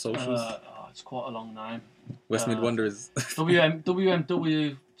socials? It's quite a long name. West Mid Wanderers.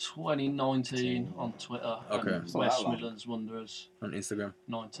 WMW 2019 on Twitter. Okay. And West Midlands Wanderers On Instagram.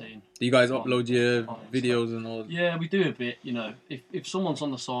 19. Do you guys on- upload your on videos and all? Yeah, we do a bit. You know, if someone's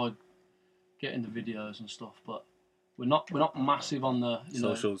on the side getting the videos and stuff, but we're not massive on the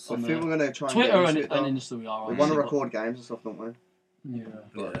Socials. I on think the we're going to try and Twitter get and, into it, though. and Insta. We are. We want to obviously, record games and stuff, don't we? but- Yeah.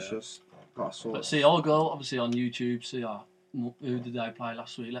 But it's just got to sort But see, I'll go obviously on YouTube. See, who did they play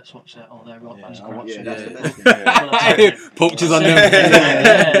last week? Let's watch that. Oh, they're right. That's I'll watch crap. it. that's Yeah. the best. Poachers on them.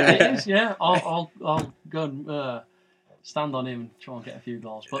 yeah, it is. Yeah, I'll go and stand on him and try and get a few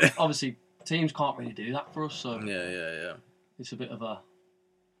goals. But obviously, teams can't really do that for us, so Yeah. it's a bit of a.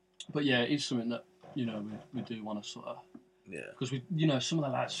 But yeah, it's something that we do want to sort of Yeah. because some of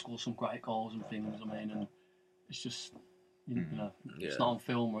the lads score some great goals and things. I mean, and it's just it's not on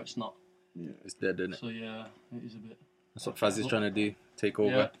film or it's not. It's dead, isn't it? So yeah, it is a bit. That's what Faz is trying to do. Take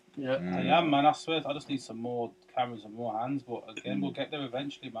over. Yeah. I am, man. I swear. I just need some more cameras and more hands. But again, we'll get there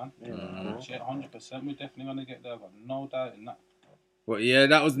eventually, man. 100%. We're definitely going to get there. I've got no doubt in that. Well, yeah,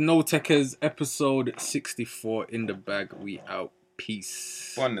 that was No Techers episode 64 in the bag. We out.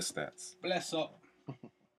 Peace. Won the stats. Bless up.